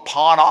just go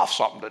pawn off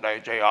something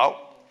today, J.O.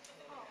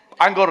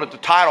 I can go to the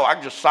title. I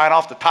can just sign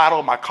off the title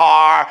of my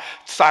car,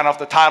 sign off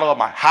the title of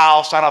my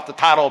house, sign off the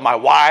title of my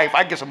wife.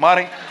 I can get some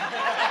money.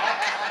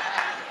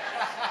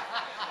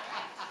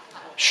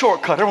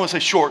 Shortcut. Everyone say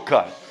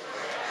shortcut.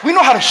 We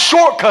know how to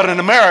shortcut in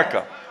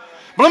America.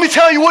 But let me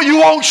tell you what you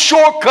won't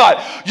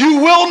shortcut. You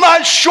will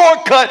not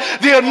shortcut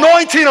the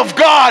anointing of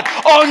God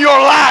on your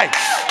life.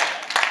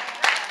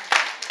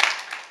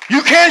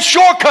 You can't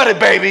shortcut it,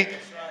 baby.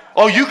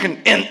 Oh, you can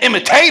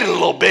imitate it a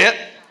little bit.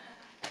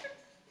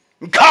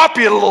 And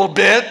copy it a little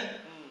bit.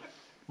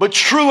 But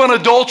true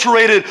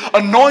unadulterated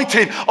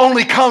anointing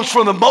only comes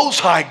from the Most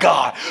High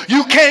God.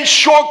 You can't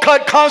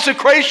shortcut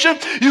consecration.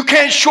 You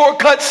can't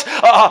shortcut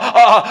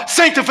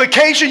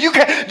sanctification. You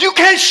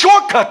can't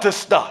shortcut this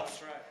stuff.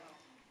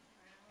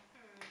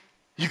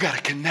 You got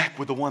to connect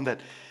with the one that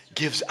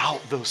gives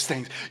out those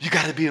things. You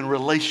got to be in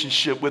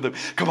relationship with him.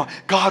 Come on,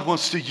 God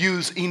wants to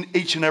use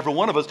each and every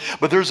one of us,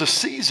 but there's a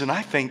season,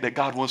 I think, that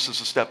God wants us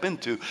to step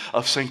into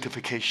of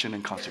sanctification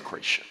and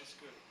consecration.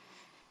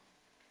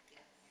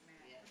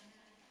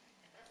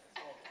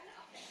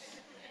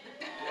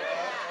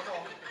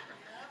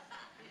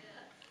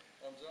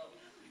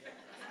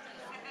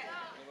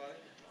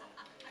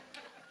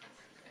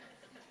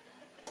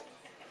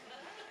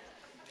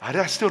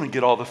 I still didn't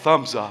get all the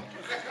thumbs up.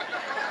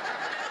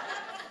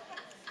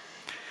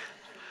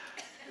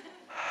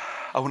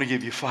 I want to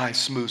give you 5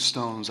 smooth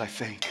stones, I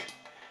think.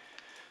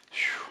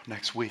 Whew,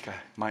 next week, I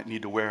might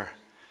need to wear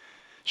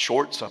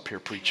shorts up here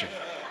preaching.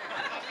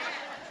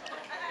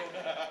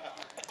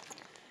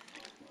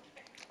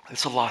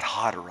 It's a lot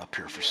hotter up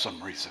here for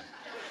some reason.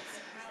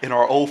 In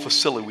our old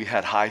facility, we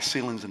had high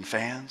ceilings and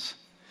fans.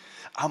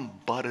 I'm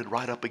butted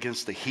right up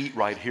against the heat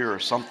right here or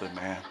something,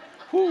 man.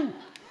 Whew.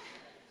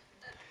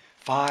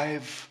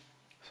 5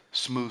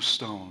 smooth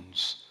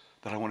stones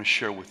that I want to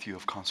share with you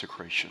of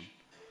consecration.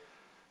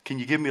 Can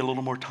you give me a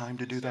little more time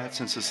to do that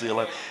since it's the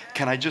 11?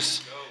 Can I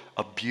just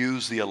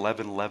abuse the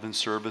 11:11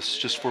 service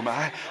just for me?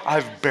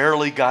 I've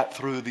barely got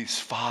through these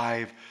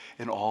 5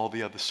 in all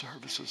the other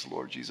services.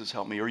 Lord Jesus,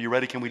 help me. Are you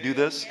ready? Can we do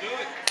this?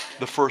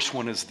 The first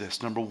one is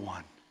this. Number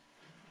 1.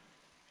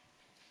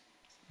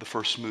 The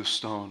first smooth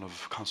stone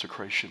of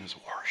consecration is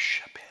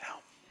worship Him.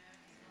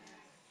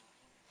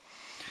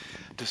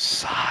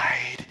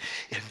 Decide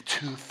in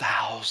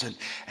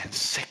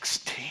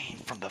 2016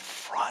 from the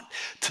front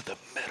to the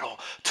middle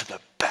to the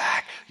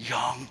back,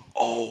 young,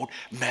 old,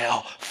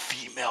 male,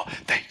 female,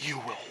 that you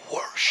will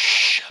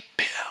worship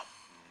Him.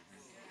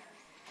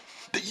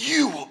 That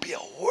you will be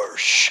a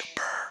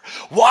worshiper.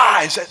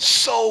 Why is that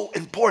so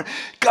important?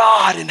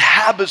 God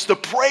inhabits the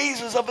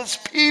praises of His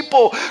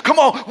people. Come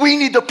on, we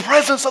need the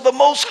presence of the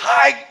Most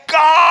High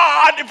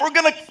God if we're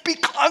going to be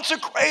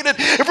consecrated,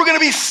 if we're going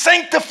to be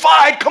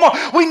sanctified. Come on,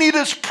 we need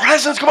His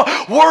presence. Come on,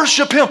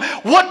 worship Him.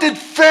 What did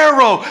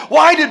Pharaoh,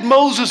 why did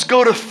Moses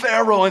go to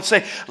Pharaoh and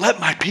say, let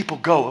my people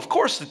go? Of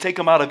course, to take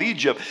them out of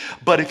Egypt.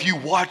 But if you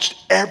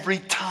watched every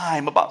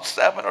time, about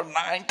 7 or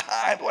 9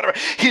 times, whatever,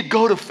 he'd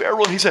go to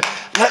Pharaoh and he said,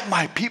 let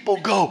my people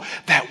go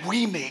that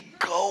we may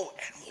go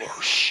and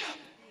worship.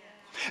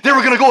 They were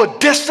going to go a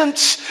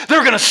distance. They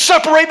were going to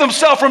separate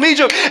themselves from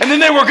Egypt. And then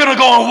they were going to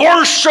go and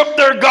worship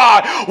their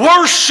God.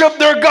 Worship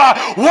their God.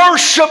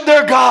 Worship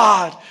their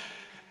God.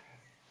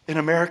 In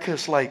America,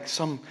 it's like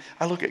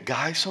I look at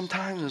guys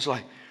sometimes and it's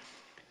like,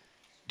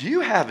 do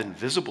you have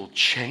invisible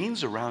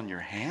chains around your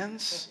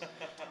hands?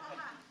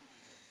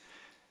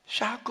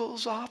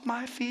 Shackles off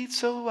my feet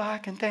so I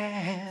can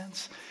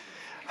dance.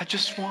 I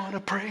just want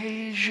to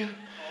praise you.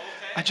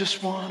 I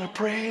just want to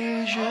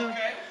praise you.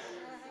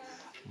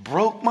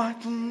 Broke my...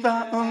 don't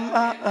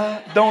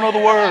know the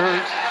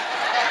words.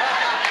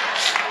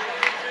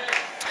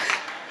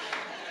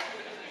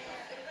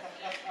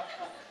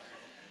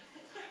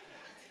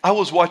 I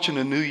was watching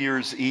a New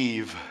Year's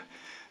Eve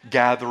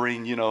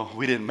gathering. You know,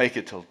 we didn't make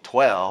it till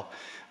 12.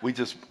 We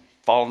just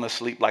fallen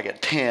asleep like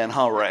at 10,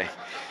 huh, Ray?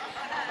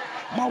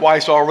 My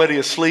wife's already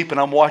asleep, and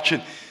I'm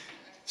watching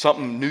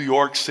something New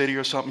York City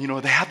or something. You know,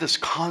 they have this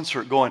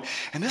concert going,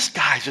 and this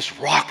guy's just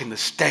rocking the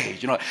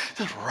stage. You know,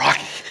 just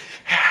rocking.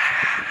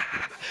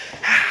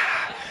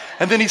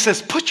 And then he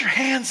says, put your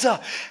hands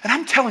up. And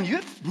I'm telling you,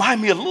 it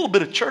reminds me a little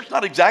bit of church,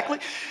 not exactly,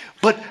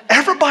 but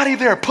everybody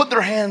there put their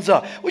hands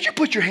up. Would you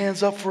put your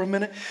hands up for a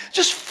minute?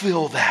 Just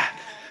feel that.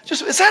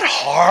 Is that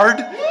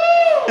hard?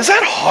 Is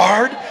that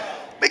hard?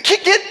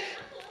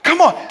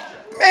 Come on,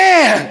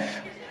 man.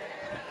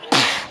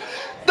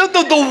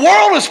 The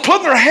world is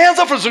putting their hands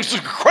up for this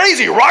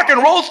crazy rock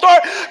and roll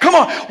star. Come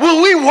on,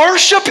 will we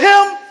worship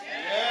Him?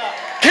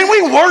 Can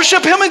we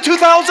worship Him in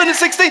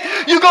 2016?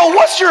 You go,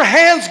 what's your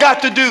hands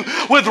got to do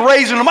with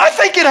raising Him? I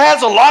think it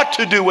has a lot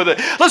to do with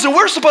it. Listen,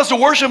 we're supposed to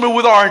worship Him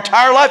with our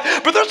entire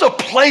life, but there's a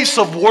place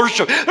of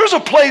worship. There's a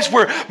place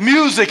where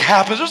music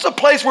happens. There's a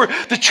place where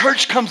the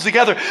church comes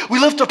together. We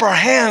lift up our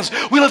hands.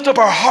 We lift up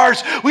our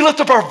hearts. We lift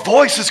up our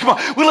voices. Come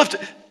on, we lift...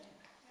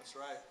 That's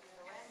right.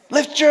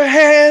 Lift your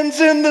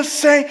hands in the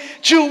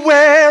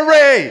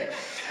sanctuary.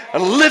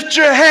 Lift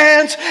your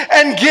hands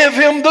and give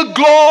Him the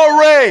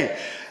glory.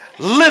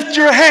 Lift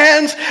your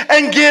hands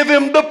and give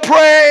Him the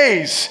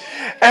praise.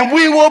 And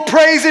we will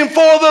praise Him for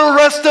the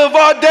rest of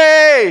our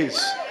days.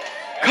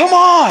 Come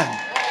on.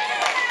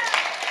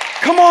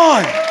 Come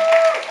on.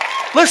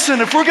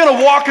 Listen, if we're going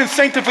to walk in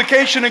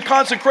sanctification and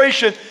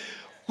consecration,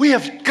 we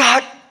have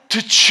got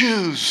to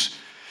choose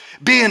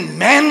being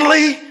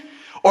manly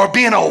or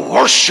being a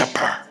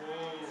worshiper.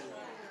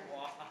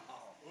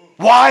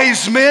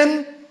 Wise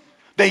men,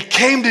 they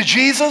came to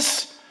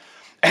Jesus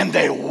and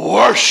they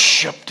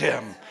worshiped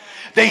Him.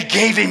 They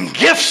gave Him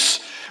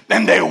gifts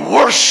and they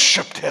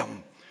worshiped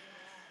Him.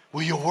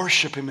 Will you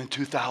worship Him in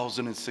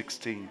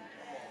 2016?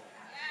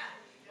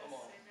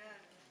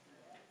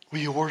 Will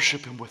you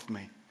worship Him with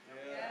me?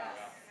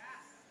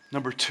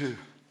 Number 2,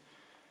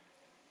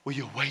 will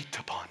you wait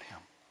upon Him?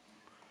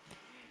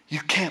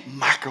 You can't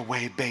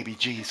microwave baby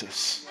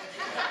Jesus.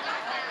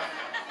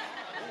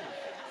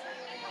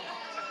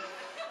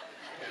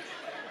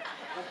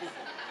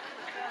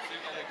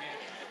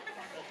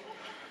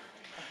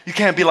 You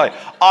can't be like,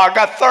 oh, I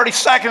got 30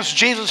 seconds,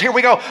 Jesus, here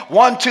we go.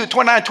 1, 2,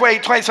 29,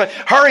 28, 27.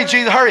 Hurry,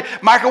 Jesus, hurry.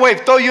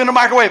 Microwave, throw you in the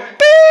microwave.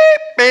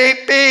 Beep,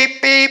 beep,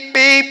 beep, beep,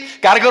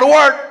 beep. Got to go to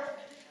work.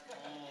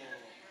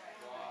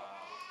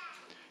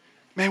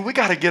 Man, we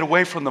got to get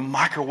away from the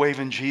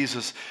microwaving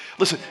Jesus.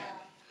 Listen,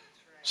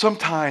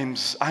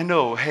 sometimes I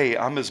know, hey,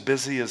 I'm as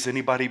busy as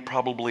anybody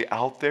probably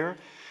out there,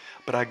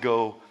 but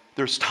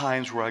there's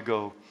times where I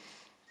go,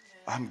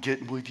 I'm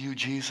getting with you,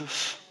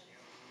 Jesus,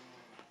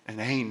 and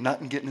there ain't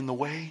nothing getting in the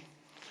way,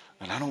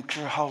 and I don't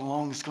care how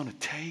long it's going to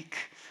take.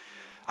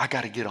 I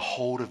got to get a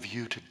hold of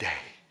you today.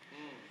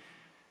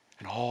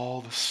 And all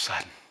of a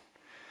sudden,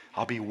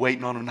 I'll be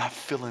waiting on him, not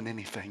feeling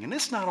anything. And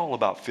it's not all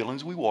about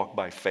feelings. We walk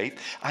by faith.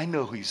 I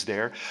know he's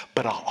there,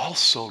 but I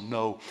also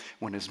know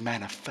when his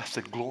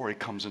manifested glory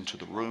comes into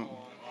the room.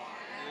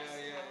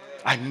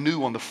 I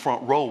knew on the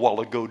front row a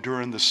while ago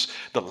during the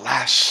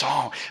last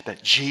song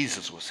that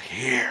Jesus was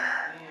here.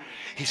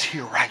 He's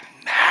here right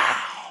now.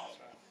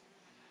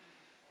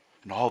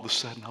 And all of a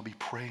sudden I'll be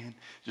praying,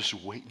 just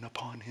waiting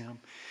upon him.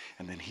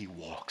 And then he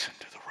walks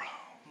into the room.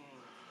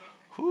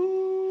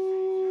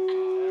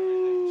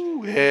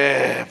 Ooh,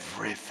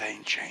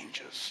 everything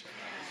changes.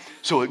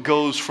 So it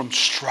goes from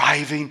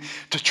striving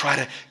to try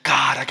to,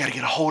 God, I got to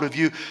get a hold of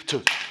you,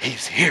 to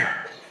he's here.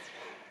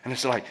 And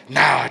it's like,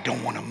 now I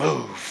don't want to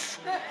move.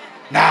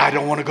 Now I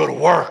don't want to go to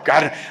work.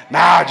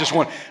 Now I just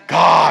want,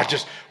 God,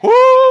 just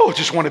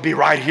want to be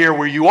right here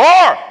where you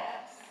are.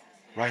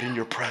 Right in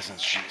your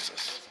presence,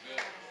 Jesus.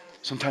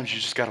 Sometimes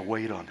you just got to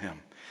wait on him.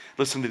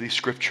 Listen to these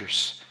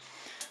scriptures.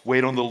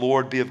 Wait on the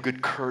Lord, be of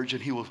good courage,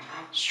 and he will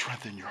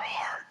strengthen your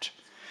heart.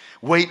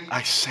 Wait,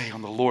 I say,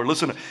 on the Lord.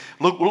 Listen,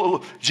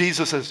 look,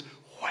 Jesus says,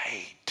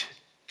 wait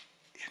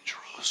in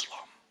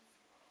Jerusalem.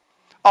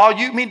 Oh,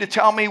 you mean to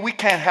tell me we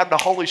can't have the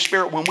Holy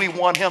Spirit when we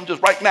want him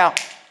just right now?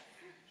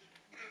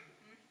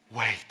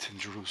 Wait in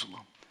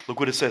Jerusalem. Look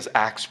what it says,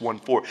 Acts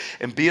 1:4.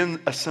 And being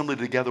assembled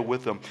together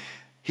with them,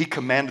 he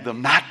commanded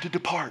them not to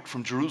depart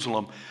from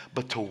Jerusalem,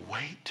 but to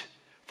wait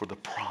for the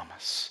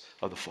promise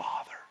of the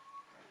Father.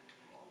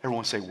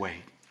 Everyone say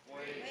wait.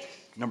 Wait.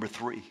 Number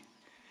 3,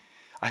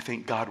 I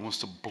think God wants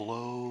to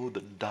blow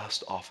the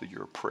dust off of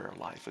your prayer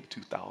life in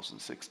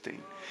 2016.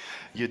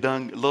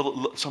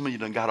 Some of you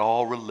done got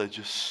all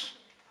religious,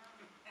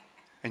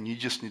 and you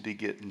just need to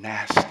get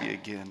nasty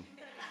again.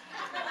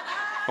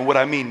 And what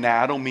I mean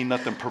now, I don't mean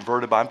nothing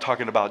perverted, but I'm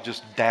talking about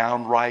just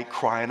downright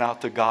crying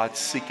out to God,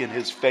 seeking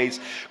his face,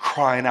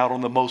 crying out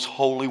on the most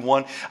holy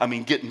one. I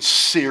mean, getting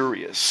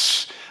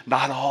serious.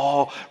 Not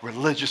all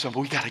religious, but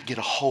we got to get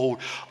a hold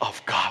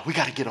of God. We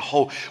got to get a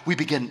hold. We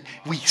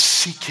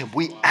seek him.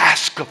 We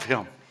ask of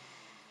him.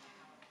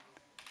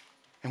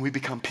 And we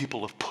become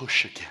people of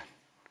push again.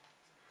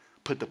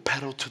 Put the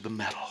pedal to the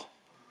metal.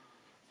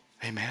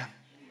 Amen.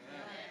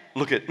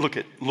 Look at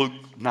Luke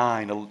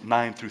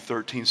 9 through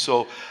 13.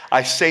 So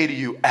I say to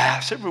you,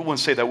 ask. Everyone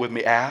say that with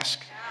me. Ask.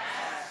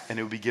 And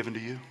it will be given to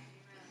you.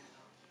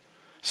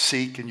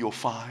 Seek and you'll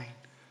find.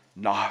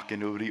 Knock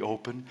and it will be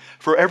open.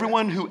 For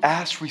everyone who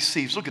asks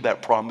receives. Look at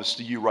that promise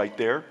to you right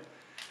there.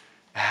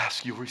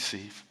 Ask, you'll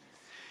receive.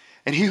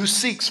 And he who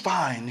seeks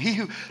finds. He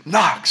who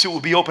knocks, it will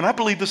be open. I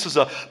believe this is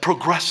a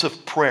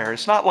progressive prayer.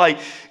 It's not like,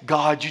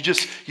 God, you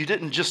just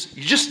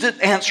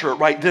didn't answer it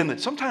right then.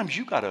 Sometimes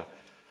you got to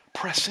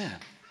press in.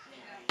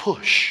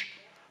 Push.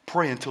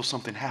 Pray until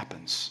something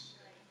happens.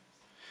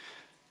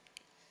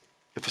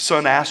 If a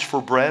son asks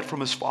for bread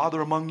from his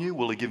father among you,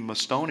 will he give him a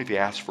stone? If he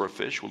asks for a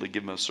fish, will he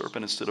give him a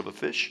serpent instead of a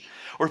fish?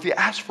 Or if he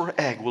asks for an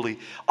egg, will he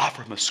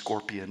offer him a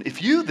scorpion?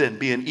 If you then,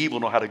 being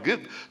evil, know how to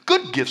give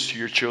good gifts to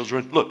your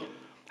children, look,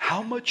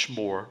 how much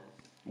more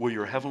will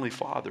your heavenly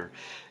Father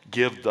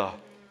give the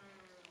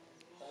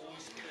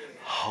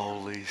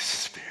Holy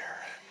Spirit?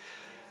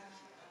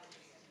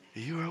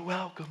 You are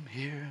welcome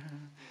here.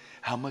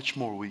 How much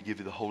more will he give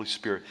you the Holy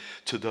Spirit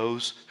to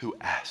those who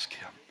ask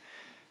him?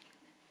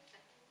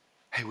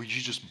 Hey, would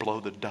you just blow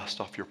the dust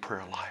off your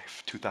prayer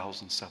life,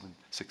 2007,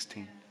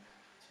 16,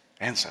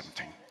 and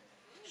 17?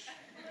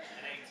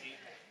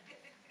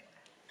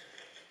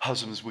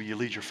 Husbands, will you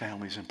lead your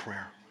families in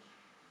prayer?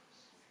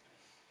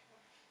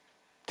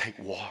 Take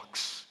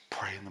walks.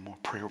 Pray in the morning.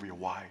 Pray over your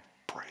wife.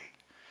 Pray.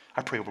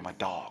 I pray over my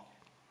dog.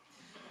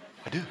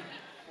 I do.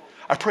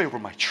 I pray over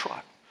my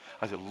truck.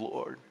 I said,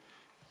 Lord,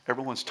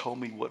 everyone's told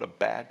me what a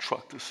bad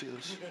truck this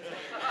is.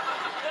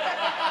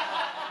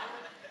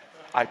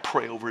 I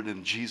pray over it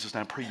in Jesus'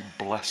 name. I pray you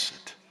bless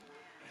it.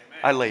 Amen.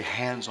 I lay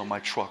hands on my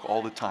truck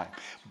all the time.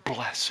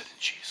 Bless it in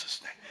Jesus'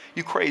 name.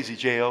 You crazy,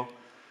 J.O.?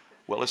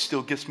 Well, it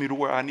still gets me to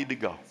where I need to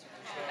go.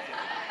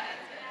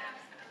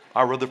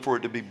 I'd rather for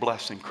it to be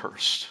blessed than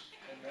cursed.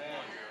 Amen.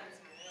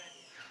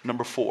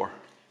 Number 4,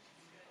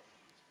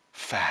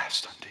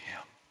 fast unto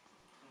him.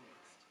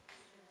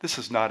 This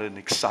is not an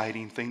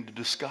exciting thing to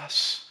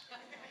discuss.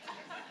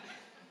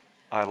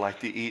 I like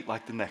to eat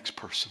like the next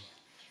person.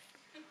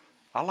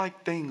 I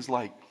like things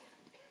like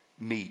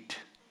meat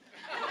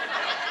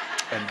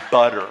and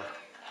butter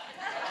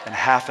and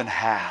half, and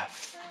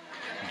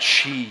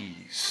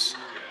cheese,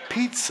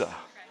 pizza,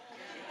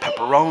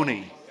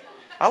 pepperoni,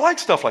 I like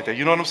stuff like that.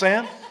 You know what I'm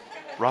saying?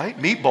 Right?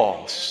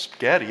 Meatballs,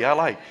 spaghetti. I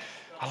like.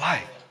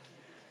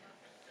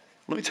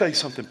 Let me tell you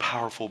something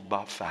powerful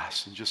about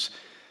fasting. Just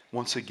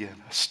once again,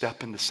 a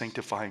step into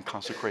sanctifying,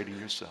 consecrating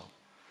yourself.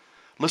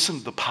 Listen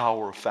to the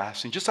power of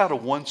fasting. Just out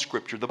of one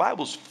scripture, the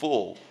Bible's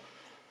full.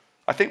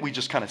 I think we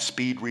just kind of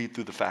speed read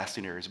through the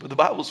fasting areas, but the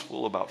Bible's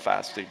full about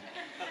fasting.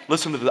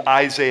 Listen to the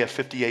Isaiah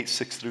 58,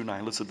 6 through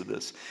 9. Listen to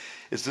this.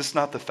 Is this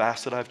not the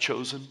fast that I've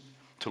chosen?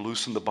 To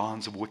loosen the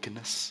bonds of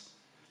wickedness,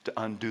 to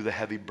undo the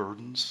heavy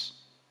burdens,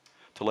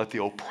 to let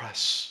the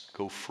oppressed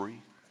go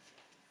free,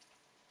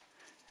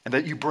 and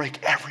that you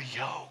break every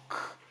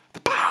yoke.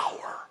 The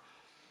power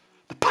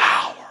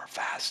of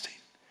fasting.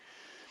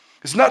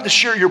 It's not to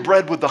share your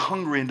bread with the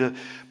hungry and to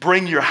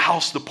bring your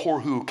house the poor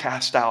who are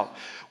cast out.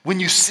 When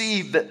you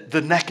see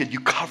the naked, you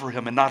cover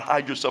him and not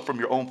hide yourself from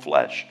your own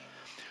flesh.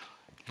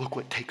 Look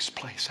what takes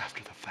place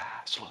after the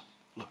fast.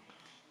 Look.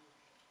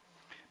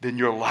 Then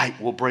your light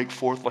will break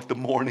forth like the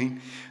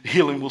morning.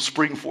 Healing will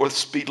spring forth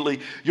speedily.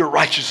 Your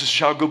righteousness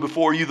shall go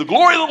before you. The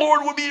glory of the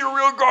Lord will be your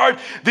rear guard.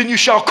 Then you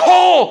shall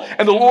call,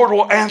 and the Lord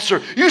will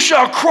answer. You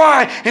shall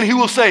cry, and he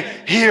will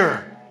say,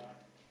 here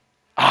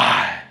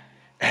I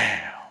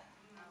am.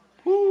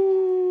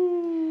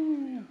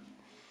 Woo.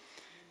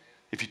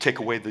 If you take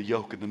away the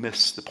yoke and the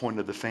mist, the point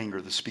of the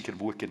finger, the speaking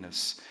of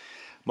wickedness,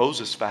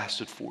 Moses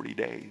fasted 40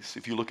 days.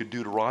 If you look at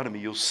Deuteronomy,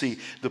 you'll see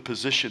the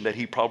position that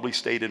he probably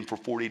stayed in for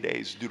 40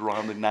 days.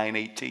 Deuteronomy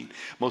 9:18.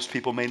 Most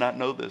people may not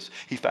know this.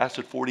 He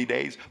fasted 40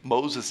 days.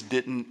 Moses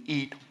didn't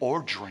eat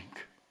or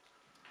drink.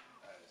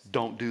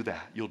 Don't do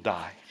that. You'll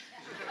die.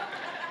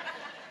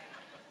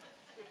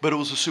 But it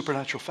was a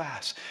supernatural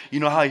fast. You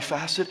know how he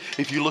fasted?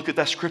 If you look at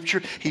that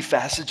scripture, he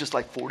fasted just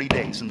like 40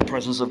 days in the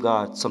presence of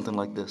God, something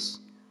like this.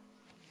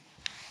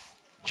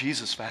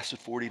 Jesus fasted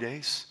 40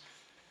 days.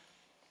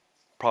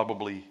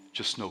 Probably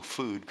just no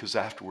food, because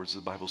afterwards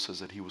the Bible says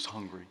that he was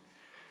hungry.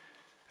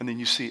 And then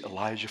you see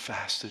Elijah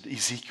fasted,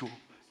 Ezekiel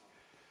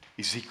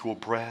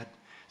bread.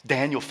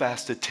 Daniel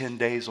fasted 10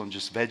 days on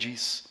just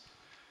veggies.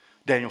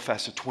 Daniel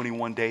fasted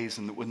 21 days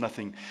and with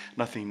nothing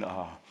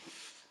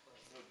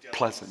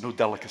pleasant, no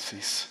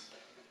delicacies.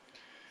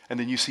 And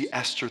then you see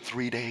Esther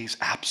 3 days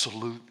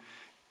absolute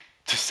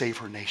to save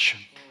her nation.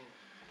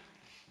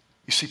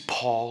 You see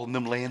Paul and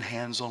them laying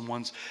hands on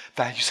one's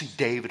fast. You see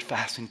David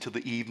fasting till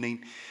the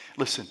evening.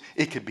 Listen,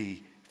 it could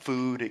be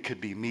food, it could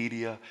be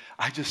media.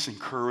 I just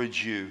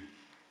encourage you,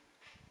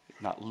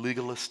 not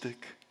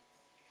legalistic,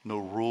 no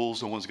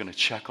rules, no one's going to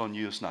check on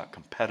you. It's not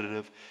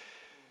competitive.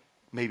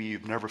 Maybe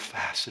you've never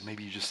fasted.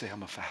 Maybe you just say, I'm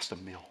going to fast a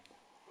meal.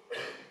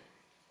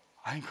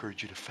 I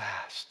encourage you to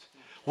fast.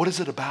 What is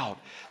it about?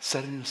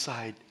 Setting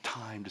aside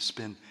time to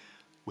spend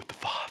with the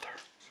Father,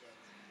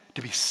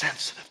 to be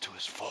sensitive to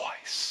his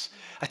voice.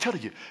 I tell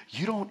you,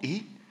 you don't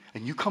eat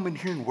and you come in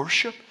here and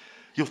worship,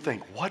 you'll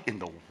think, what in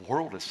the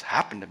world has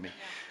happened to me?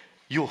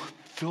 You'll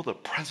feel the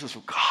presence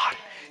of God,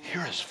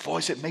 hear his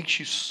voice. It makes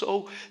you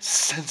so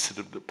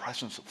sensitive to the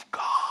presence of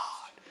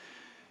God.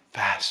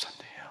 Fast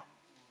unto him.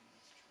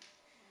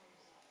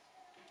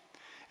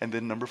 And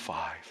then number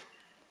 5,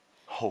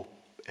 hope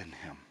in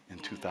him in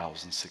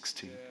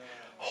 2016.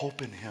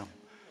 Hope in him.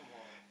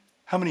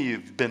 How many of you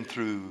have been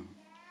through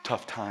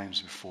tough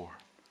times before?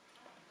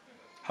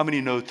 How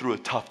many know through a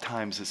tough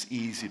times it's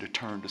easy to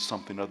turn to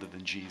something other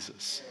than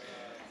Jesus?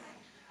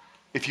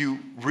 If you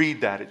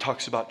read that, it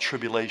talks about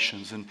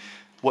tribulations and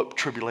what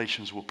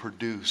tribulations will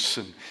produce,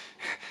 and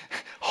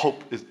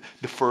hope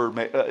deferred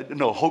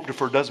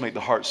does make the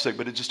heart sick,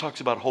 but it just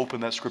talks about hope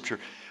in that scripture.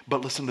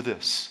 But listen to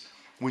this.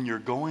 When you're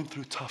going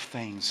through tough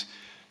things,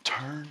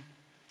 turn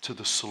to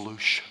the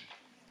solution.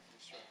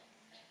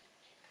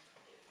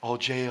 Oh,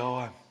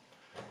 J.O.,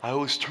 I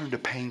always turn to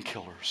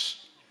painkillers.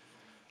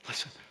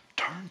 Listen,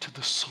 turn to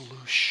the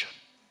solution.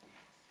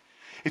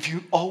 If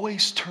you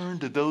always turn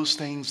to those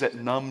things that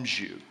numbs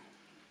you,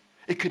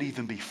 it could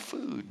even be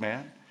food,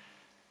 man.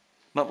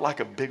 Not like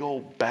a big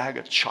old bag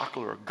of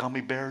chocolate or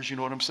gummy bears, you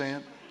know what I'm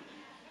saying?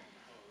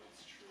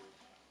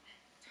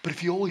 But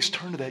if you always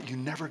turn to that, you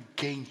never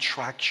gain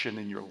traction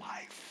in your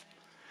life.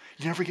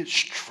 You never get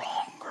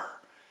stronger.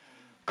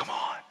 Come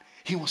on.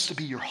 He wants to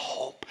be your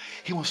hope.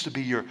 He wants to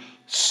be your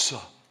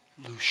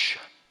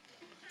solution.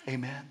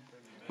 Amen.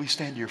 Will you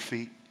stand to your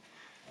feet?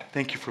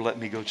 Thank you for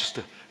letting me go just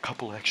a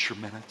couple extra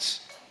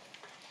minutes.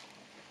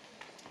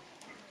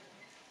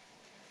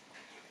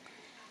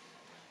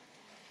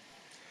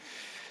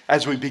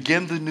 As we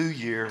begin the new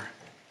year,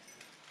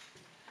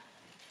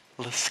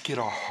 let's get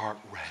our heart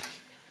ready.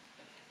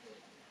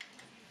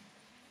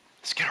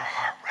 Let's get our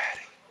heart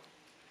ready.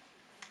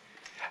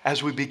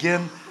 As we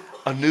begin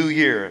a new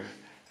year,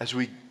 as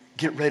we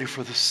get ready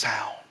for the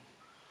sound,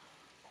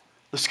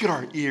 let's get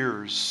our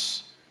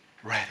ears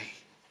ready.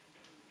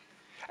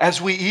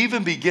 As we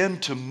even begin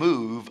to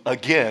move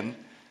again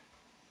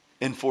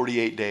in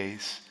 48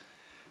 days,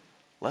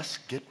 let's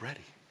get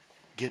ready.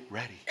 Get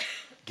ready.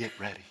 Get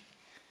ready.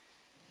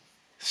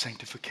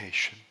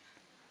 Sanctification,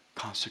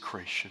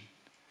 consecration.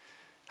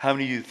 How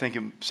many of you think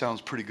it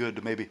sounds pretty good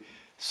to maybe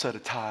set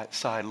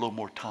aside a little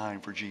more time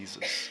for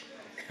Jesus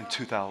in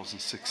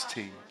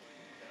 2016.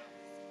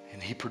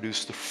 And He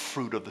produced the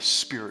fruit of the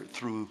Spirit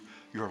through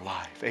your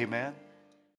life. Amen.